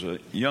was a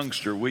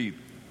youngster.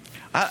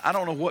 I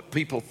don't know what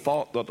people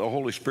thought that the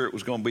Holy Spirit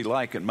was going to be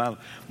like in my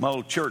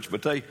little church,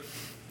 but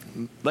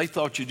they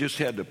thought you just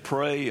had to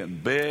pray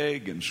and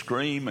beg and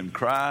scream and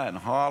cry and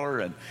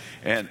holler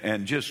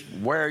and just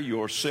wear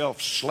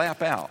yourself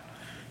slap out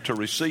to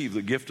receive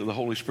the gift of the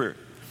Holy Spirit.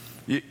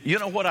 You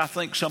know what I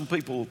think some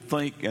people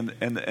think, and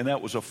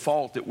that was a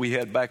fault that we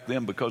had back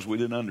then because we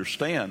didn't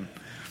understand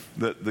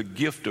the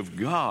gift of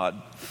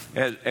God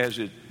as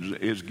it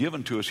is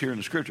given to us here in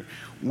the Scripture.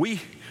 We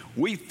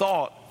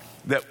thought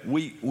that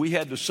we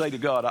had to say to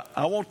God,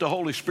 I want the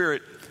Holy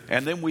Spirit,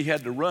 and then we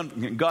had to run,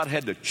 and God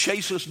had to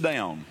chase us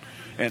down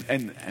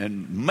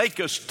and make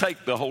us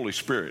take the Holy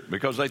Spirit,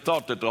 because they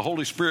thought that the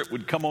Holy Spirit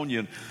would come on you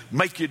and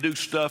make you do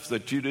stuff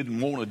that you didn't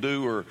want to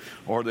do,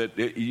 or that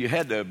you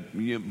had to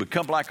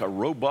become like a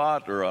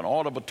robot or an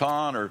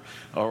automaton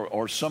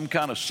or some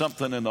kind of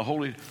something in the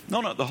Holy.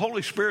 No, the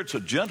Holy Spirit's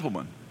a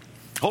gentleman.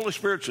 Holy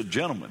Spirit's a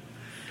gentleman.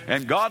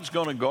 And God's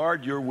going to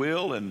guard your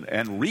will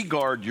and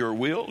regard your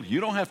will. You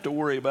don't have to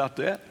worry about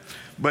that.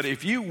 But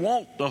if you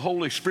want the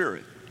Holy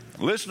Spirit,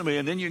 listen to me,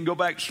 and then you can go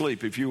back to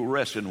sleep if you were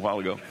resting a while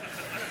ago.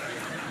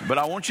 But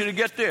I want you to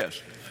get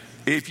this.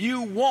 If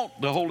you want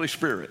the Holy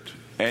Spirit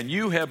and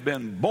you have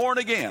been born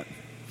again,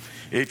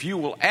 if you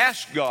will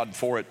ask God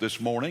for it this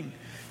morning,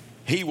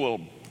 He will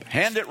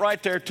hand it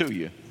right there to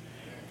you.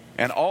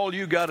 And all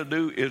you got to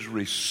do is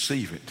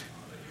receive it.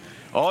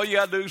 All you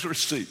got to do is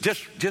receive.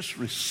 Just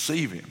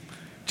receive Him.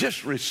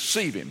 Just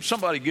receive Him.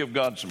 Somebody give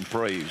God some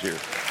praise here.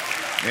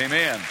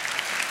 Amen.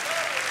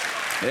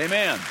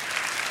 Amen.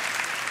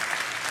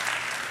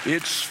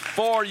 It's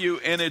for you,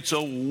 and it's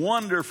a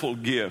wonderful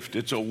gift.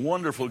 It's a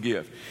wonderful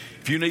gift.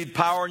 If you need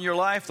power in your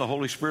life, the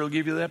Holy Spirit will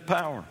give you that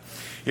power.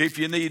 If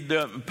you need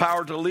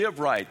power to live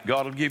right,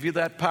 God will give you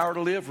that power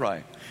to live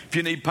right. If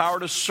you need power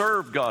to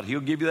serve God, He'll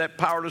give you that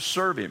power to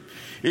serve Him.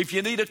 If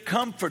you need a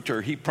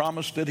comforter, He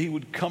promised that He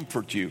would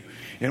comfort you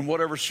in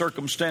whatever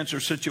circumstance or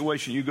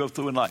situation you go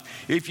through in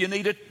life. If you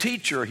need a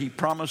teacher, He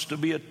promised to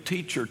be a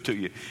teacher to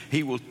you.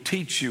 He will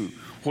teach you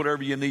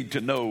whatever you need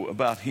to know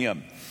about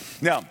Him.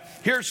 Now,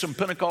 here's some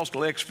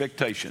Pentecostal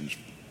expectations.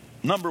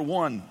 Number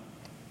one,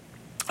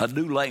 a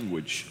new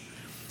language.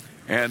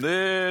 And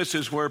this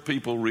is where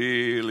people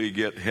really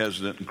get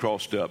hesitant and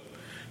crossed up.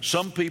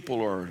 Some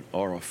people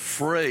are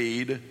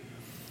afraid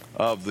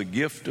of the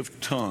gift of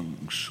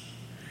tongues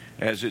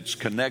as it's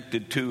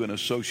connected to and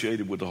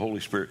associated with the Holy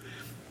Spirit.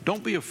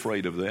 Don't be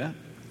afraid of that.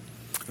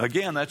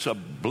 Again, that's a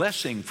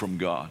blessing from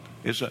God.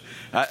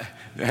 I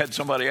had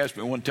somebody ask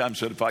me one time,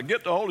 said, if I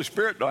get the Holy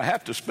Spirit, do I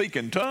have to speak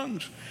in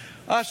tongues?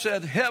 I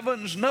said,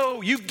 heavens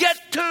no, you get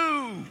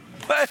to.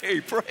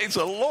 Hey, praise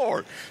the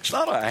Lord. It's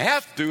not a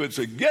have to, it's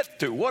a get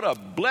to. What a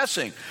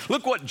blessing.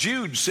 Look what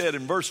Jude said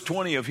in verse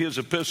 20 of his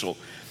epistle.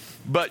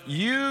 But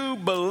you,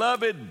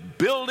 beloved,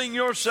 building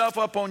yourself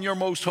up on your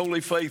most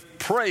holy faith,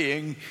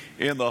 praying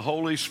in the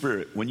Holy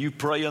Spirit. When you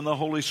pray in the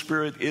Holy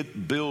Spirit,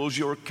 it builds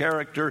your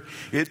character.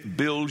 It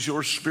builds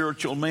your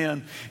spiritual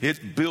man.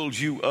 It builds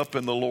you up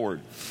in the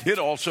Lord. He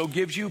also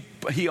gives you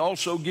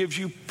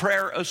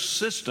prayer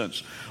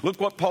assistance. Look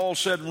what Paul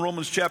said in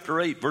Romans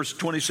chapter 8, verse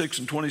 26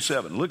 and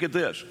 27. Look at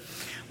this.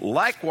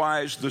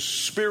 Likewise, the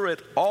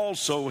Spirit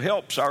also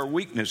helps our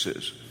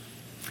weaknesses.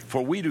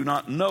 For we do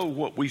not know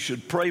what we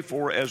should pray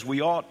for as we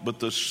ought, but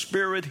the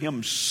Spirit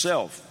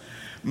Himself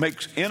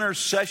makes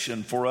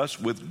intercession for us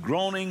with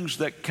groanings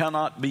that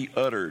cannot be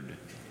uttered.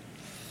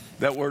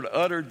 That word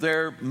uttered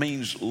there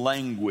means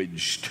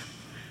languaged.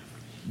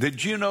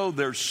 Did you know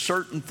there's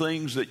certain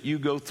things that you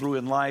go through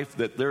in life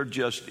that there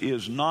just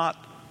is not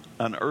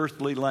an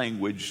earthly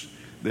language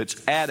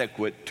that's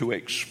adequate to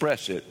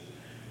express it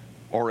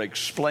or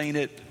explain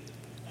it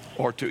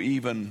or to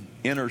even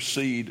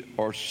intercede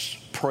or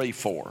pray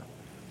for?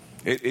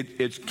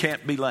 It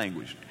can't be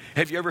language.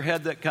 Have you ever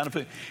had that kind of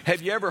thing?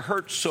 Have you ever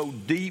hurt so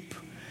deep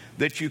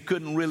that you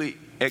couldn't really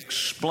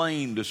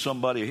explain to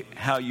somebody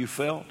how you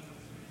felt?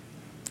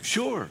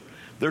 Sure.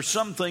 There's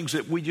some things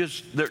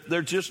that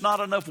there's just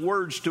not enough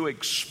words to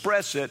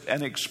express it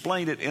and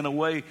explain it in a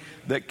way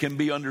that can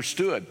be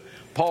understood.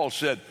 Paul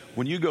said,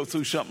 when you go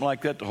through something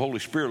like that, the Holy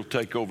Spirit will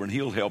take over and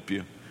He'll help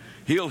you.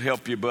 He'll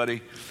help you,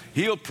 buddy.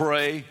 He'll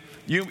pray.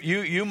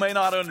 You may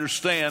not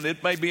understand.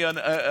 It may be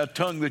a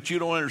tongue that you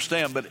don't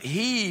understand, but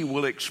He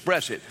will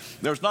express it.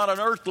 There's not an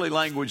earthly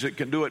language that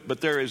can do it,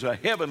 but there is a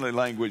heavenly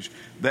language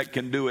that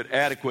can do it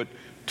adequate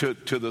to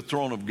the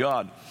throne of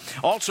God.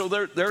 Also,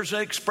 there's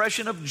an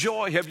expression of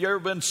joy. Have you ever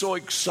been so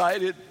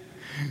excited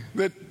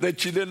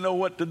that you didn't know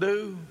what to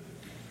do?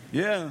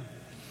 Yeah.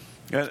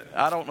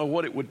 I don't know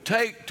what it would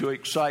take to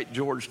excite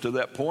George to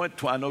that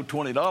point. I know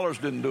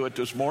 $20 didn't do it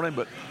this morning,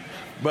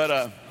 but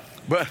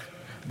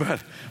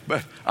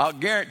I'll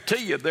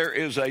guarantee you there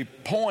is a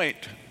point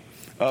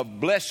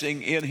of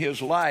blessing in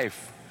his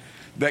life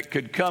that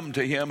could come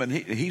to him, and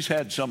he's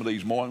had some of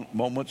these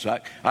moments.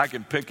 I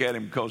can pick at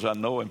him because I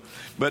know him,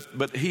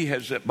 but he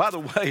has. By the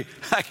way,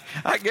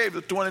 I gave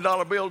the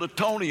 $20 bill to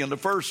Tony in the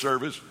first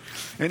service,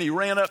 and he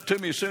ran up to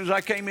me as soon as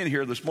I came in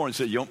here this morning and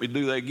said, "You want me to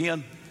do that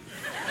again?"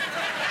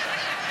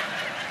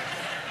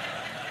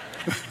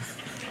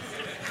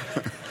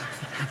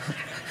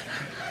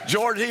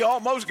 George, he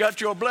almost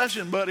got you a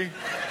blessing, buddy.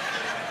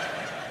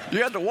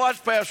 You have to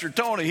watch Pastor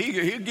Tony.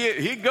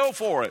 He'd go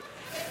for it.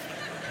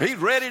 He's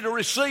ready to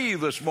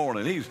receive this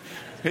morning.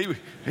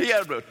 He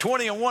had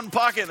 20 in one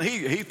pocket, and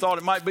he thought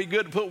it might be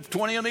good to put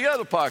 20 in the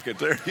other pocket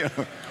there. You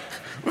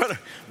know.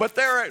 But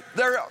there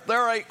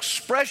are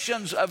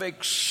expressions of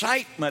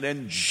excitement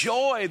and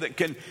joy that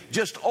can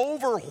just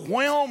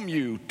overwhelm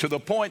you to the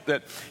point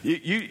that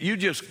you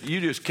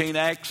just can't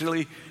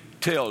actually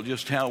tell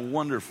just how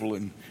wonderful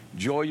and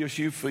joyous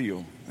you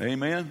feel.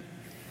 Amen?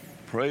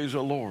 Praise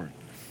the Lord.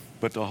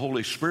 But the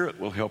Holy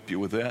Spirit will help you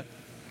with that.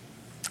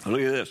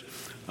 Look at this.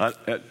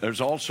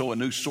 There's also a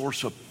new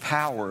source of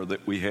power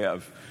that we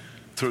have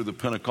through the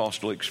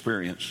Pentecostal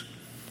experience.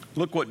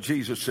 Look what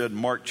Jesus said in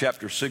Mark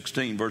chapter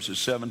 16, verses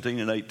 17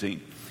 and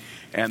 18.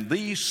 And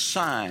these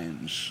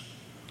signs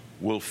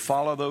will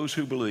follow those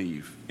who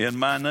believe. In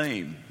my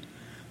name,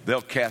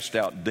 they'll cast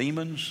out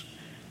demons.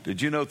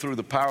 Did you know through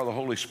the power of the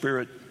Holy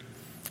Spirit,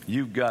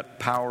 you've got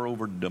power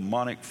over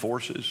demonic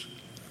forces?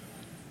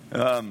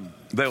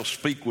 They'll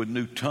speak with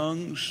new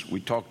tongues.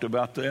 We talked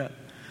about that.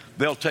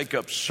 They'll take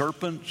up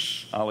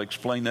serpents. I'll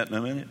explain that in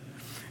a minute.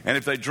 And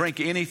if they drink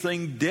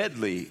anything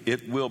deadly,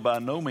 it will by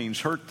no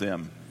means hurt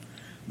them.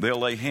 They'll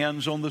lay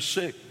hands on the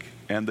sick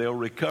and they'll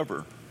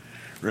recover.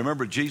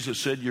 Remember, Jesus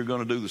said you're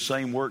going to do the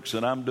same works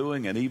that I'm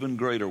doing and even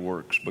greater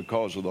works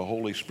because of the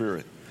Holy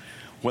Spirit.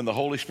 When the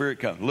Holy Spirit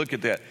comes, look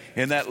at that.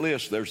 In that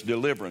list, there's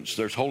deliverance,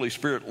 there's Holy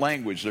Spirit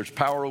language, there's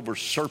power over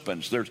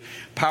serpents, there's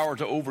power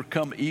to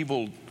overcome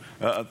evil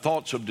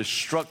thoughts of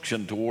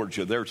destruction towards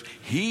you. There's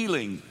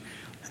healing.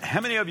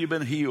 How many of you have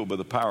been healed by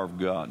the power of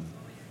God?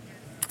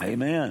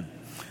 Amen.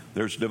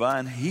 There's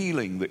divine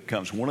healing that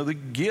comes. One of the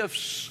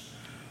gifts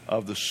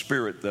of the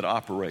Spirit that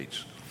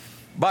operates.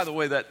 By the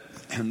way, that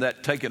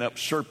taking up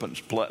serpents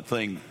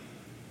thing,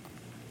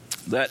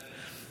 that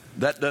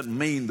doesn't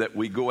mean that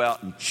we go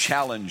out and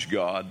challenge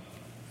God.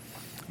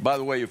 By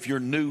the way, if you're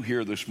new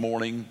here this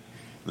morning,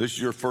 this is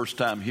your first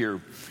time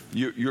here,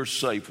 you're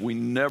safe. We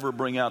never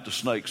bring out the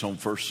snakes on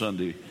first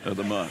Sunday of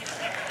the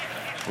month.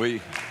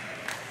 We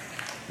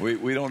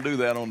don't do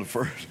that on the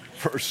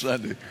first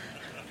Sunday.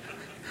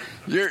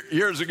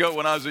 Years ago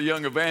when I was a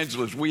young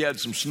evangelist, we had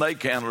some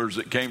snake handlers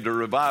that came to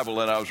revival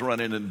that I was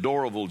running in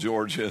Doraville,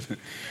 Georgia.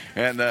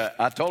 And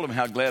I told them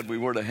how glad we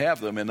were to have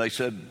them. And they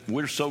said,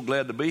 we're so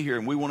glad to be here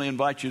and we want to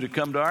invite you to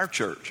come to our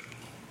church.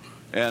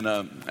 And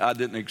I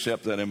didn't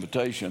accept that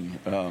invitation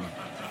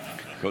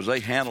because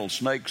they handled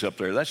snakes up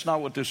there. That's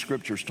not what this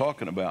scripture is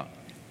talking about.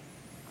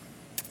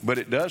 But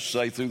it does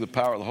say through the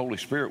power of the Holy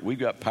Spirit, we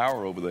got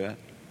power over that.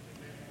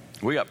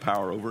 We got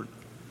power over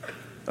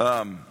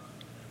it.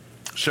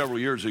 Several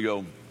years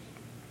ago,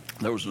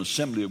 there was an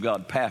Assembly of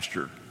God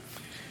pastor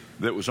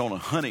that was on a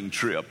hunting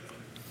trip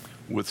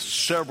with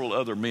several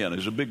other men. It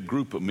was a big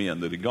group of men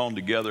that had gone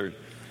together,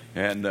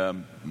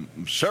 and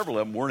several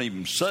of them weren't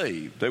even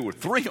saved. There were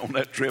 3 on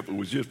that trip. It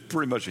was just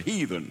pretty much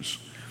heathens.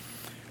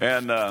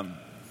 And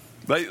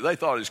they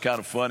thought it was kind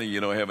of funny, you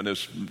know, having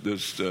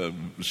this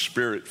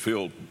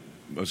spirit-filled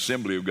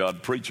Assembly of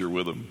God preacher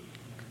with them.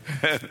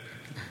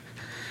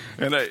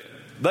 And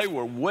they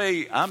were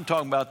I'm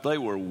talking about they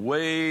were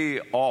way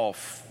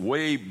off,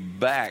 way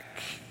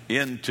back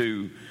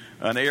into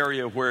an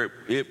area where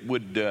it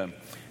would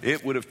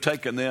have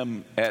taken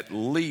them at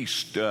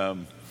least a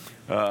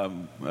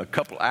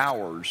couple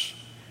hours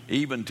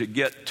even to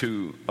get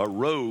to a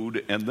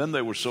road, and then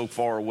they were so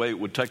far away it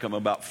would take them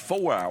about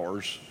 4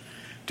 hours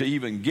to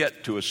even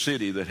get to a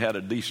city that had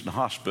a decent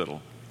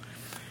hospital.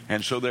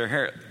 And so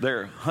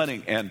they're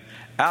hunting, and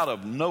out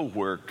of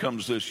nowhere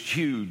comes this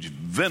huge,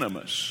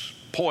 venomous,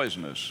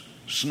 poisonous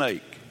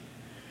snake,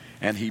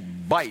 and he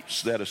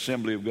bites that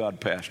Assembly of God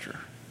pastor.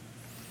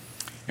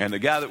 And the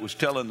guy that was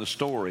telling the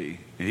story,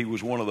 he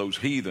was one of those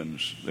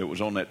heathens that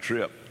was on that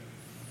trip.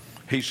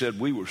 He said,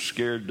 we were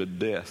scared to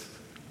death.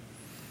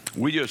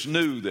 We just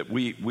knew that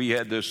we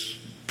had this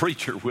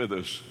preacher with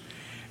us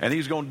and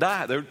he's going to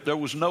die. There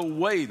was no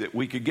way that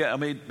we could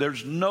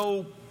there's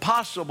no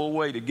possible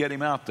way to get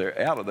him out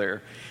of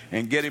there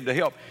and get him to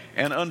help.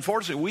 And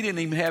unfortunately, we didn't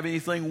even have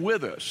anything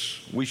with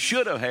us. We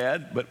should have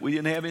had, but we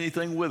didn't have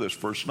anything with us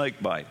for a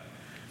snake bite.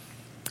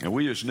 And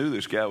we just knew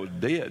this guy was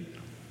dead.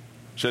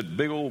 Said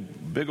big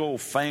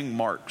old fang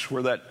marks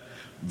where that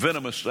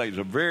venomous snake is,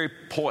 a very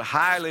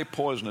highly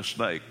poisonous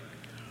snake.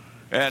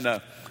 And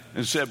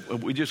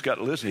said, we just got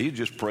to listen. He's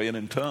just praying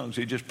in tongues.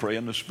 He just praying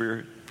in the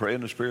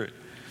Spirit.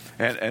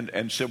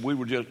 And said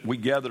we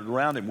gathered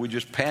around him. We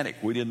just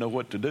panicked. We didn't know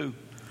what to do.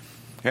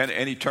 And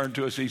he turned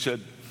to us. He said,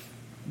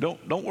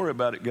 "Don't worry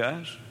about it,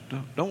 guys.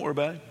 Don't worry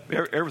about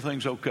it.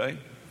 Everything's okay.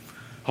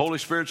 Holy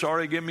Spirit's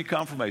already given me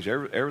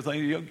confirmation.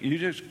 Everything you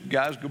just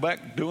guys go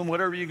back doing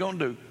whatever you're going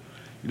to do.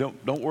 You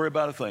don't worry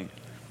about a thing."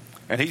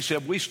 And he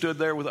said, we stood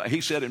there he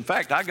said, in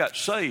fact, I got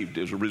saved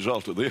as a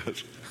result of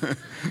this.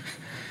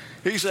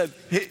 He said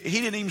he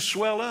didn't even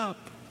swell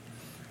up.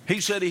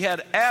 He said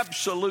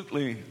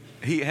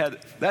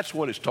that's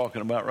what it's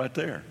talking about right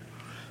there.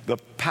 The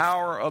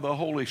power of the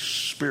Holy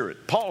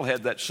Spirit. Paul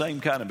had that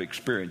same kind of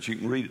experience. You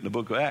can read it in the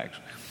book of Acts,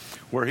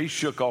 where he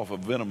shook off a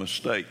venomous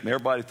snake. And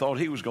everybody thought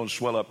he was going to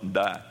swell up and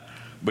die,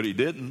 but he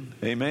didn't.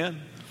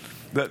 Amen?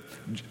 That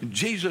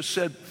Jesus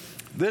said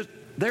that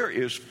there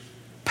is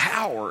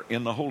power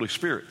in the Holy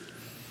Spirit.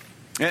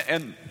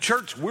 And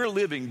church, we're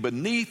living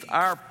beneath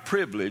our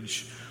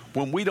privilege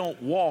when we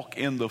don't walk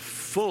in the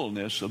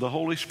fullness of the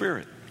Holy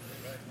Spirit.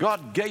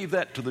 God gave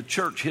that to the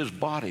church, his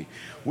body.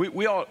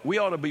 We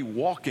ought to be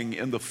walking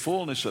in the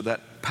fullness of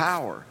that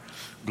power.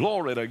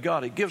 Glory to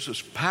God. He gives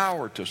us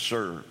power to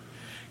serve.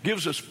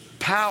 Gives us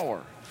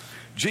power.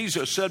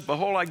 Jesus said,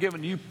 behold, I've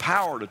given you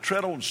power to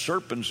tread on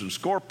serpents and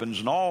scorpions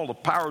and all the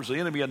powers of the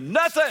enemy, and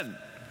nothing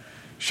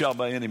shall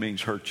by any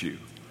means hurt you.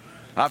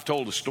 I've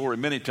told the story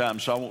many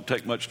times, so I won't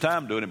take much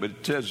time doing it, but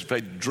it says if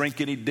they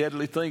drink any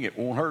deadly thing, it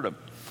won't hurt them.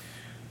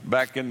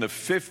 Back in the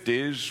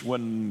 50s,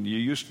 when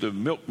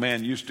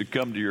milkman used to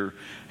come to your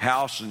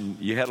house and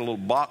you had a little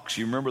box,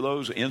 you remember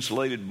those,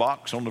 insulated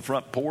box on the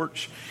front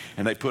porch,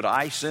 and they put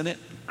ice in it.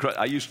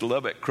 I used to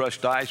love it,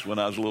 crushed ice when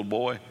I was a little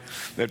boy.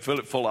 They'd fill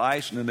it full of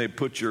ice, and then they'd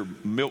put your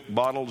milk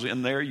bottles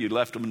in there. You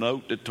left them a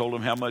note that told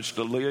them how much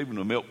to leave, and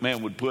the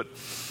milkman would put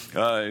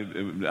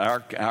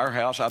our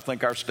house, I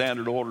think our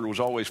standard order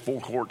was always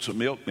 4 quarts of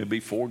milk. It'd be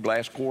 4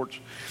 glass quarts.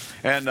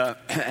 And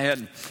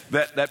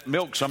that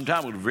milk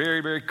sometimes was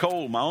very, very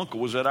cold. My uncle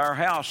was at our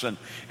house, and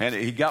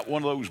he got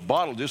one of those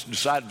bottles, just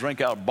decided to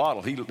drink out of a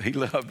bottle. He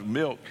loved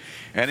milk.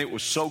 And it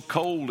was so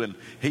cold, and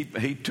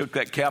he took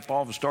that cap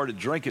off and started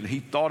drinking. He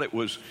thought it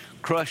was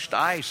crushed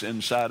ice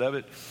inside of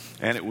it,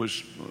 and it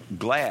was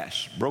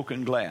glass,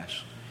 broken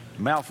glass.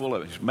 Mouthful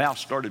of it. His mouth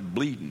started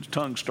bleeding. His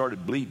tongue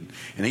started bleeding.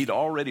 And he'd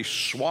already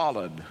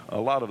swallowed a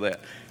lot of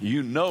that.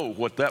 You know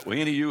what that,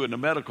 any of you in the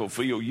medical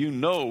field, you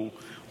know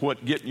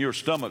what getting your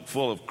stomach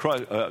full of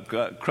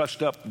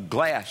crushed up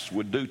glass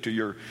would do to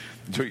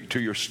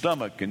your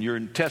stomach and your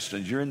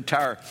intestines, your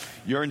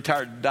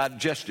entire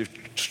digestive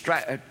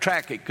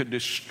tract. It could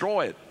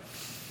destroy it.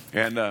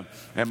 And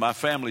my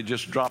family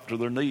just dropped to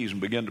their knees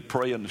and began to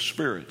pray in the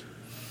Spirit.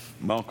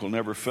 My uncle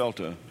never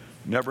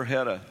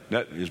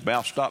his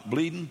mouth stopped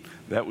bleeding.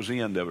 That was the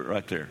end of it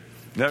right there.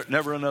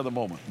 Never another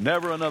moment.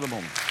 Never another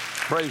moment.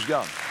 Praise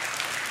God.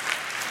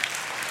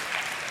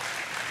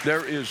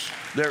 There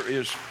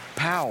is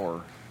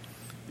power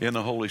in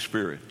the Holy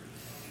Spirit.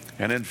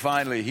 And then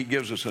finally, he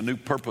gives us a new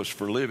purpose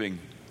for living.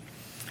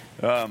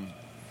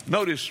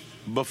 Notice,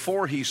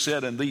 before he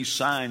said, and these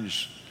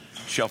signs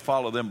shall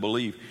follow them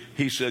believe,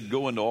 he said,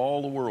 go into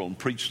all the world and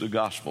preach the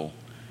gospel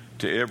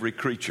to every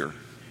creature.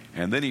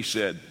 And then he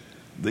said,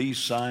 these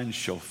signs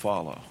shall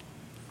follow.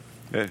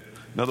 In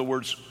other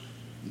words,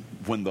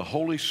 when the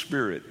Holy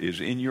Spirit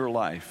is in your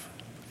life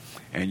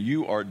and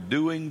you are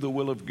doing the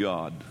will of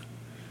God,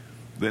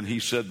 then he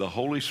said the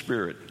Holy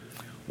Spirit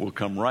will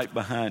come right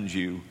behind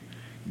you,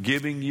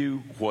 giving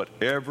you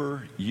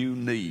whatever you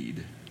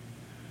need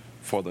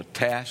for the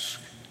task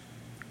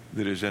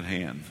that is at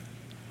hand.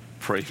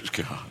 Praise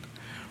God.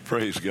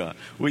 Praise God.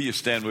 Will you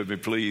stand with me,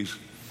 please?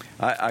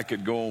 I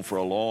could go on for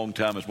a long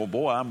time. Well,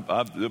 boy,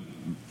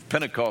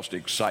 Pentecost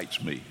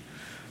excites me.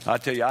 I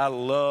tell you, I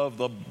love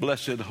the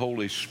blessed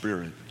Holy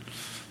Spirit.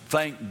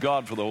 Thank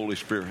God for the Holy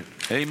Spirit.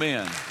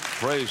 Amen.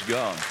 Praise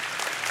God.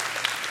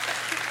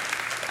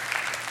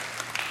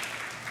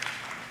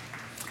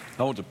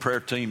 I want the prayer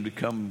team to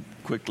come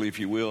quickly, if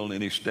you will, and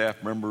any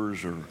staff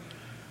members or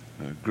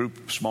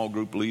small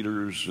group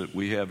leaders that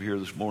we have here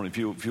this morning.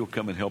 If you'll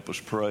come and help us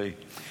pray.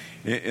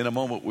 In a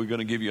moment, we're going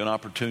to give you an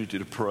opportunity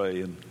to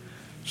pray, and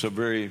it's a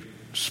very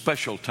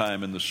special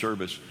time in the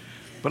service.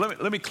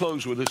 But let me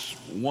close with this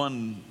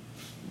one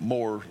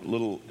more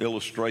little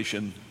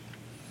illustration.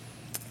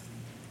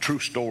 True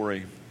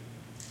story.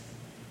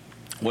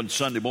 One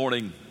Sunday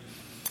morning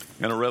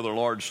in a rather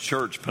large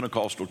church,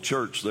 Pentecostal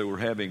church, they were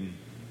having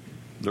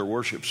their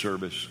worship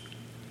service.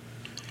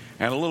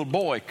 And a little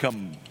boy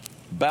come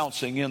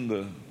bouncing in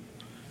the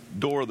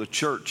door of the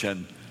church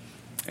and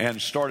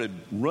started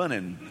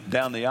running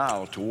down the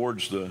aisle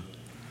towards the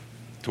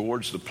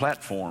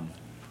platform.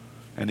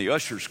 And the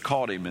ushers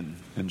caught him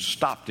and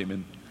stopped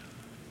him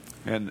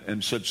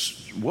and said,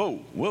 whoa,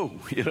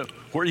 where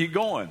are you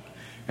going?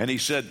 And he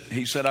said,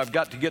 I've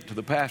got to get to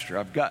the pastor.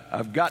 I've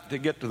got to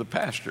get to the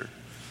pastor.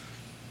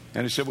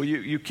 And he said, well,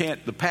 you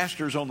can't, the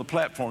pastor's on the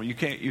platform. You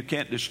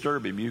can't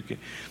disturb him.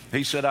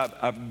 He said,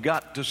 I've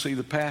got to see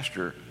the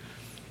pastor.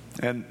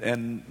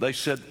 And they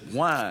said,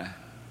 why?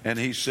 And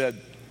he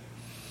said,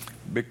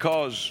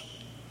 because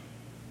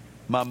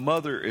my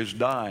mother is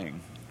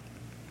dying.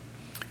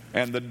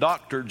 And the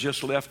doctor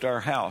just left our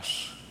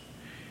house.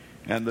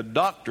 And the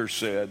doctor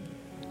said,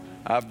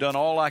 I've done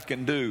all I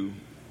can do.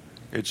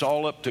 It's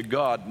all up to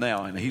God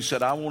now. And he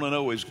said, I want to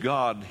know, is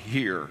God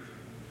here?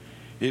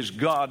 Is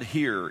God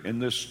here in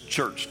this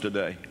church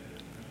today?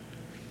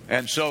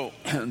 And so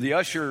the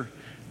usher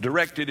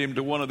directed him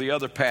to one of the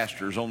other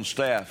pastors on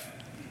staff.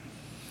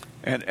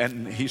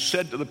 And he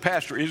said to the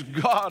pastor, is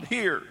God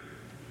here?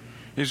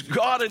 Is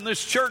God in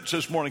this church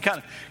this morning?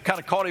 Kind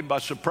of caught him by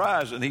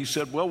surprise. And he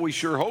said, well, we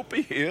sure hope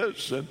he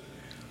is. And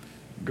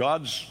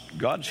God's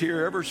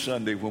here every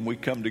Sunday when we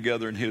come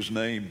together in his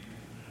name.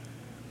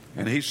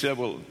 And he said,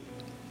 well,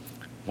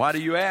 Why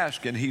do you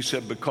ask? And he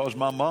said, because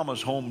my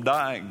mama's home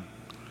dying.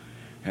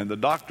 And the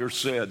doctor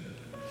said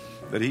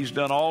that he's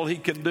done all he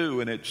can do,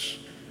 and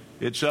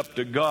it's up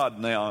to God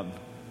now.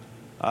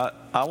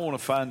 I want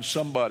to find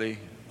somebody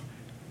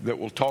that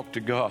will talk to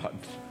God.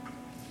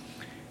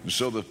 And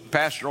so the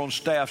pastor on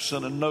staff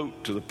sent a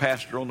note to the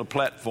pastor on the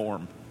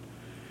platform.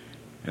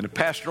 And the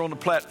pastor on the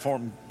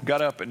platform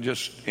got up and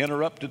just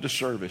interrupted the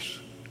service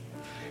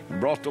and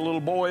brought the little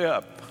boy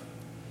up.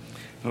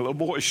 The little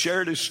boy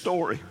shared his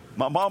story.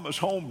 My mama's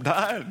home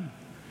dying. And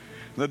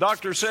the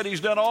doctor said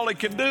he's done all he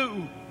can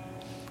do.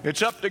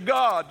 It's up to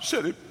God.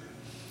 Said,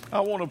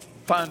 I want to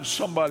find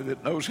somebody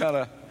that knows how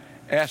to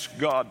ask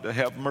God to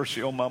have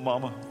mercy on my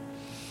mama.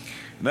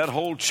 And that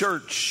whole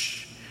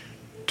church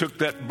took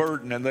that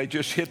burden and they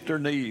just hit their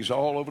knees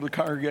all over the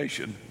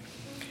congregation.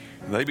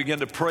 And they began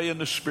to pray in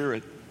the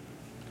Spirit.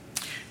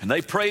 And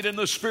they prayed in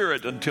the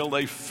Spirit until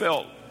they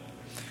felt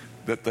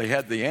that they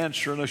had the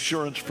answer and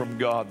assurance from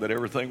God that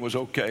everything was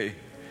okay.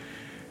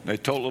 And they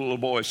told the little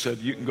boy, said,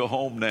 you can go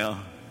home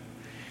now.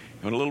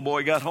 When the little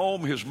boy got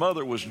home, his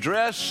mother was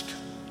dressed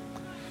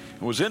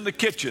and was in the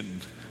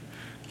kitchen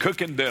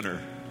cooking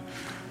dinner.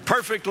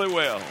 Perfectly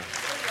well.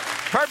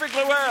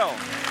 Perfectly well.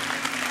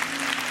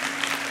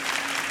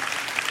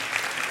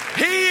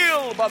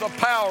 Healed by the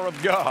power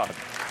of God.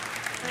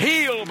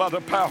 Healed by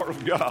the power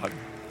of God.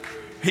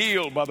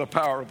 Healed by the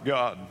power of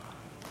God.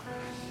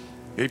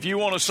 If you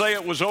want to say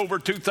it was over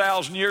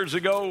 2,000 years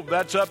ago,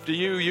 that's up to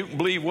you. You can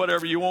believe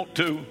whatever you want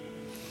to.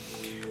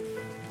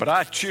 But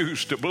I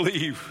choose to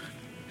believe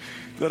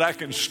that I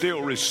can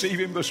still receive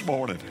him this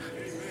morning.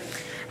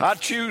 I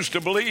choose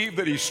to believe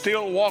that he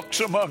still walks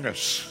among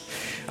us.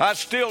 I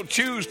still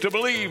choose to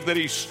believe that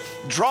he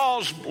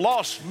draws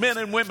lost men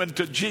and women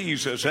to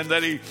Jesus, and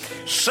that he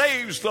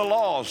saves the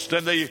lost,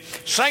 and that he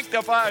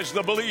sanctifies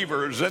the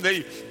believers, and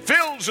he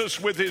fills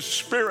us with his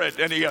Spirit,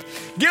 and he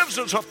gives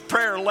us a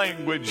prayer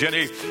language, and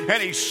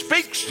he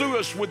speaks through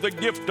us with the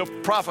gift of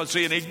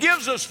prophecy, and he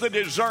gives us the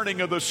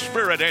discerning of the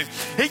Spirit, and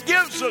he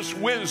gives us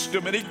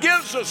wisdom, and he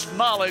gives us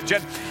knowledge,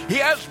 and he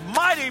has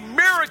mighty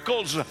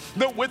miracles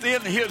that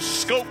within his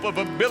scope of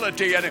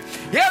ability, and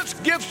he has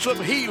gifts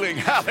of healing,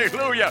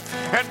 hallelujah,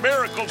 and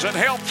miracles and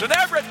helps and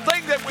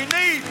everything that we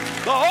need,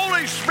 the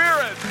Holy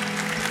Spirit.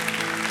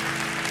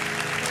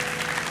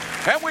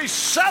 And we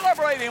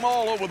celebrate him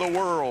all over the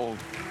world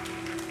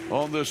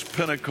on this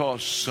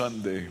Pentecost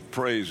Sunday.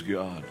 Praise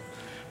God.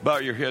 Bow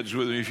your heads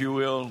with me, if you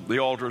will. The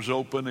altar's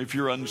open. If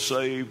you're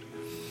unsaved,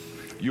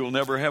 you'll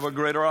never have a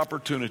greater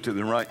opportunity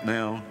than right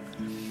now.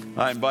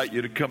 I invite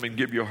you to come and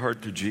give your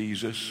heart to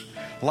Jesus.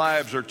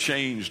 Lives are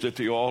changed at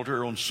the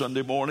altar on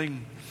Sunday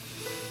morning.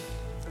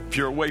 If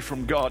you're away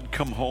from God,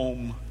 come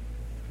home.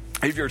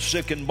 If you're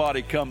sick in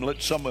body, come.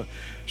 Let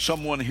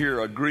someone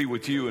here agree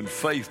with you in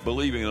faith,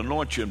 believing, and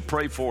anoint you and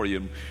pray for you.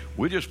 And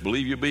we just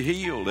believe you'll be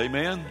healed.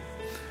 Amen?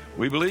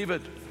 We believe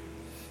it.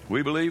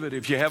 We believe it.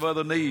 If you have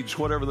other needs,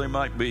 whatever they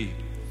might be.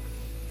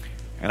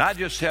 And I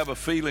just have a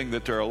feeling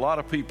that there are a lot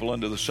of people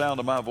under the sound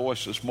of my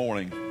voice this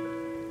morning.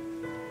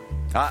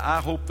 I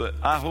hope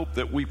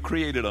that we've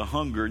created a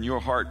hunger in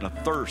your heart and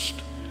a thirst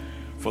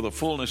for the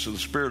fullness of the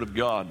Spirit of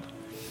God.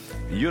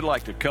 You'd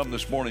like to come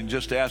this morning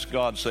just to ask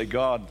God, say,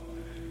 God,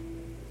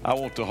 I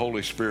want the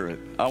Holy Spirit.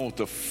 I want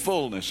the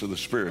fullness of the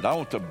Spirit. I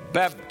want the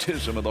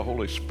baptism of the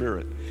Holy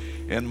Spirit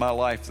in my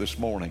life this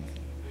morning.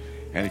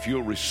 And if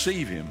you'll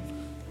receive him,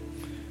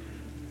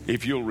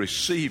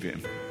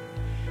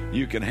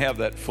 you can have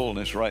that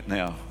fullness right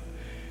now.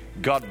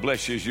 God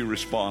bless you as you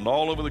respond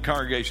all over the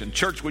congregation.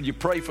 Church, would you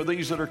pray for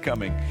these that are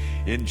coming?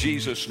 In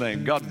Jesus'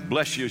 name, God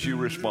bless you as you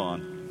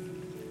respond.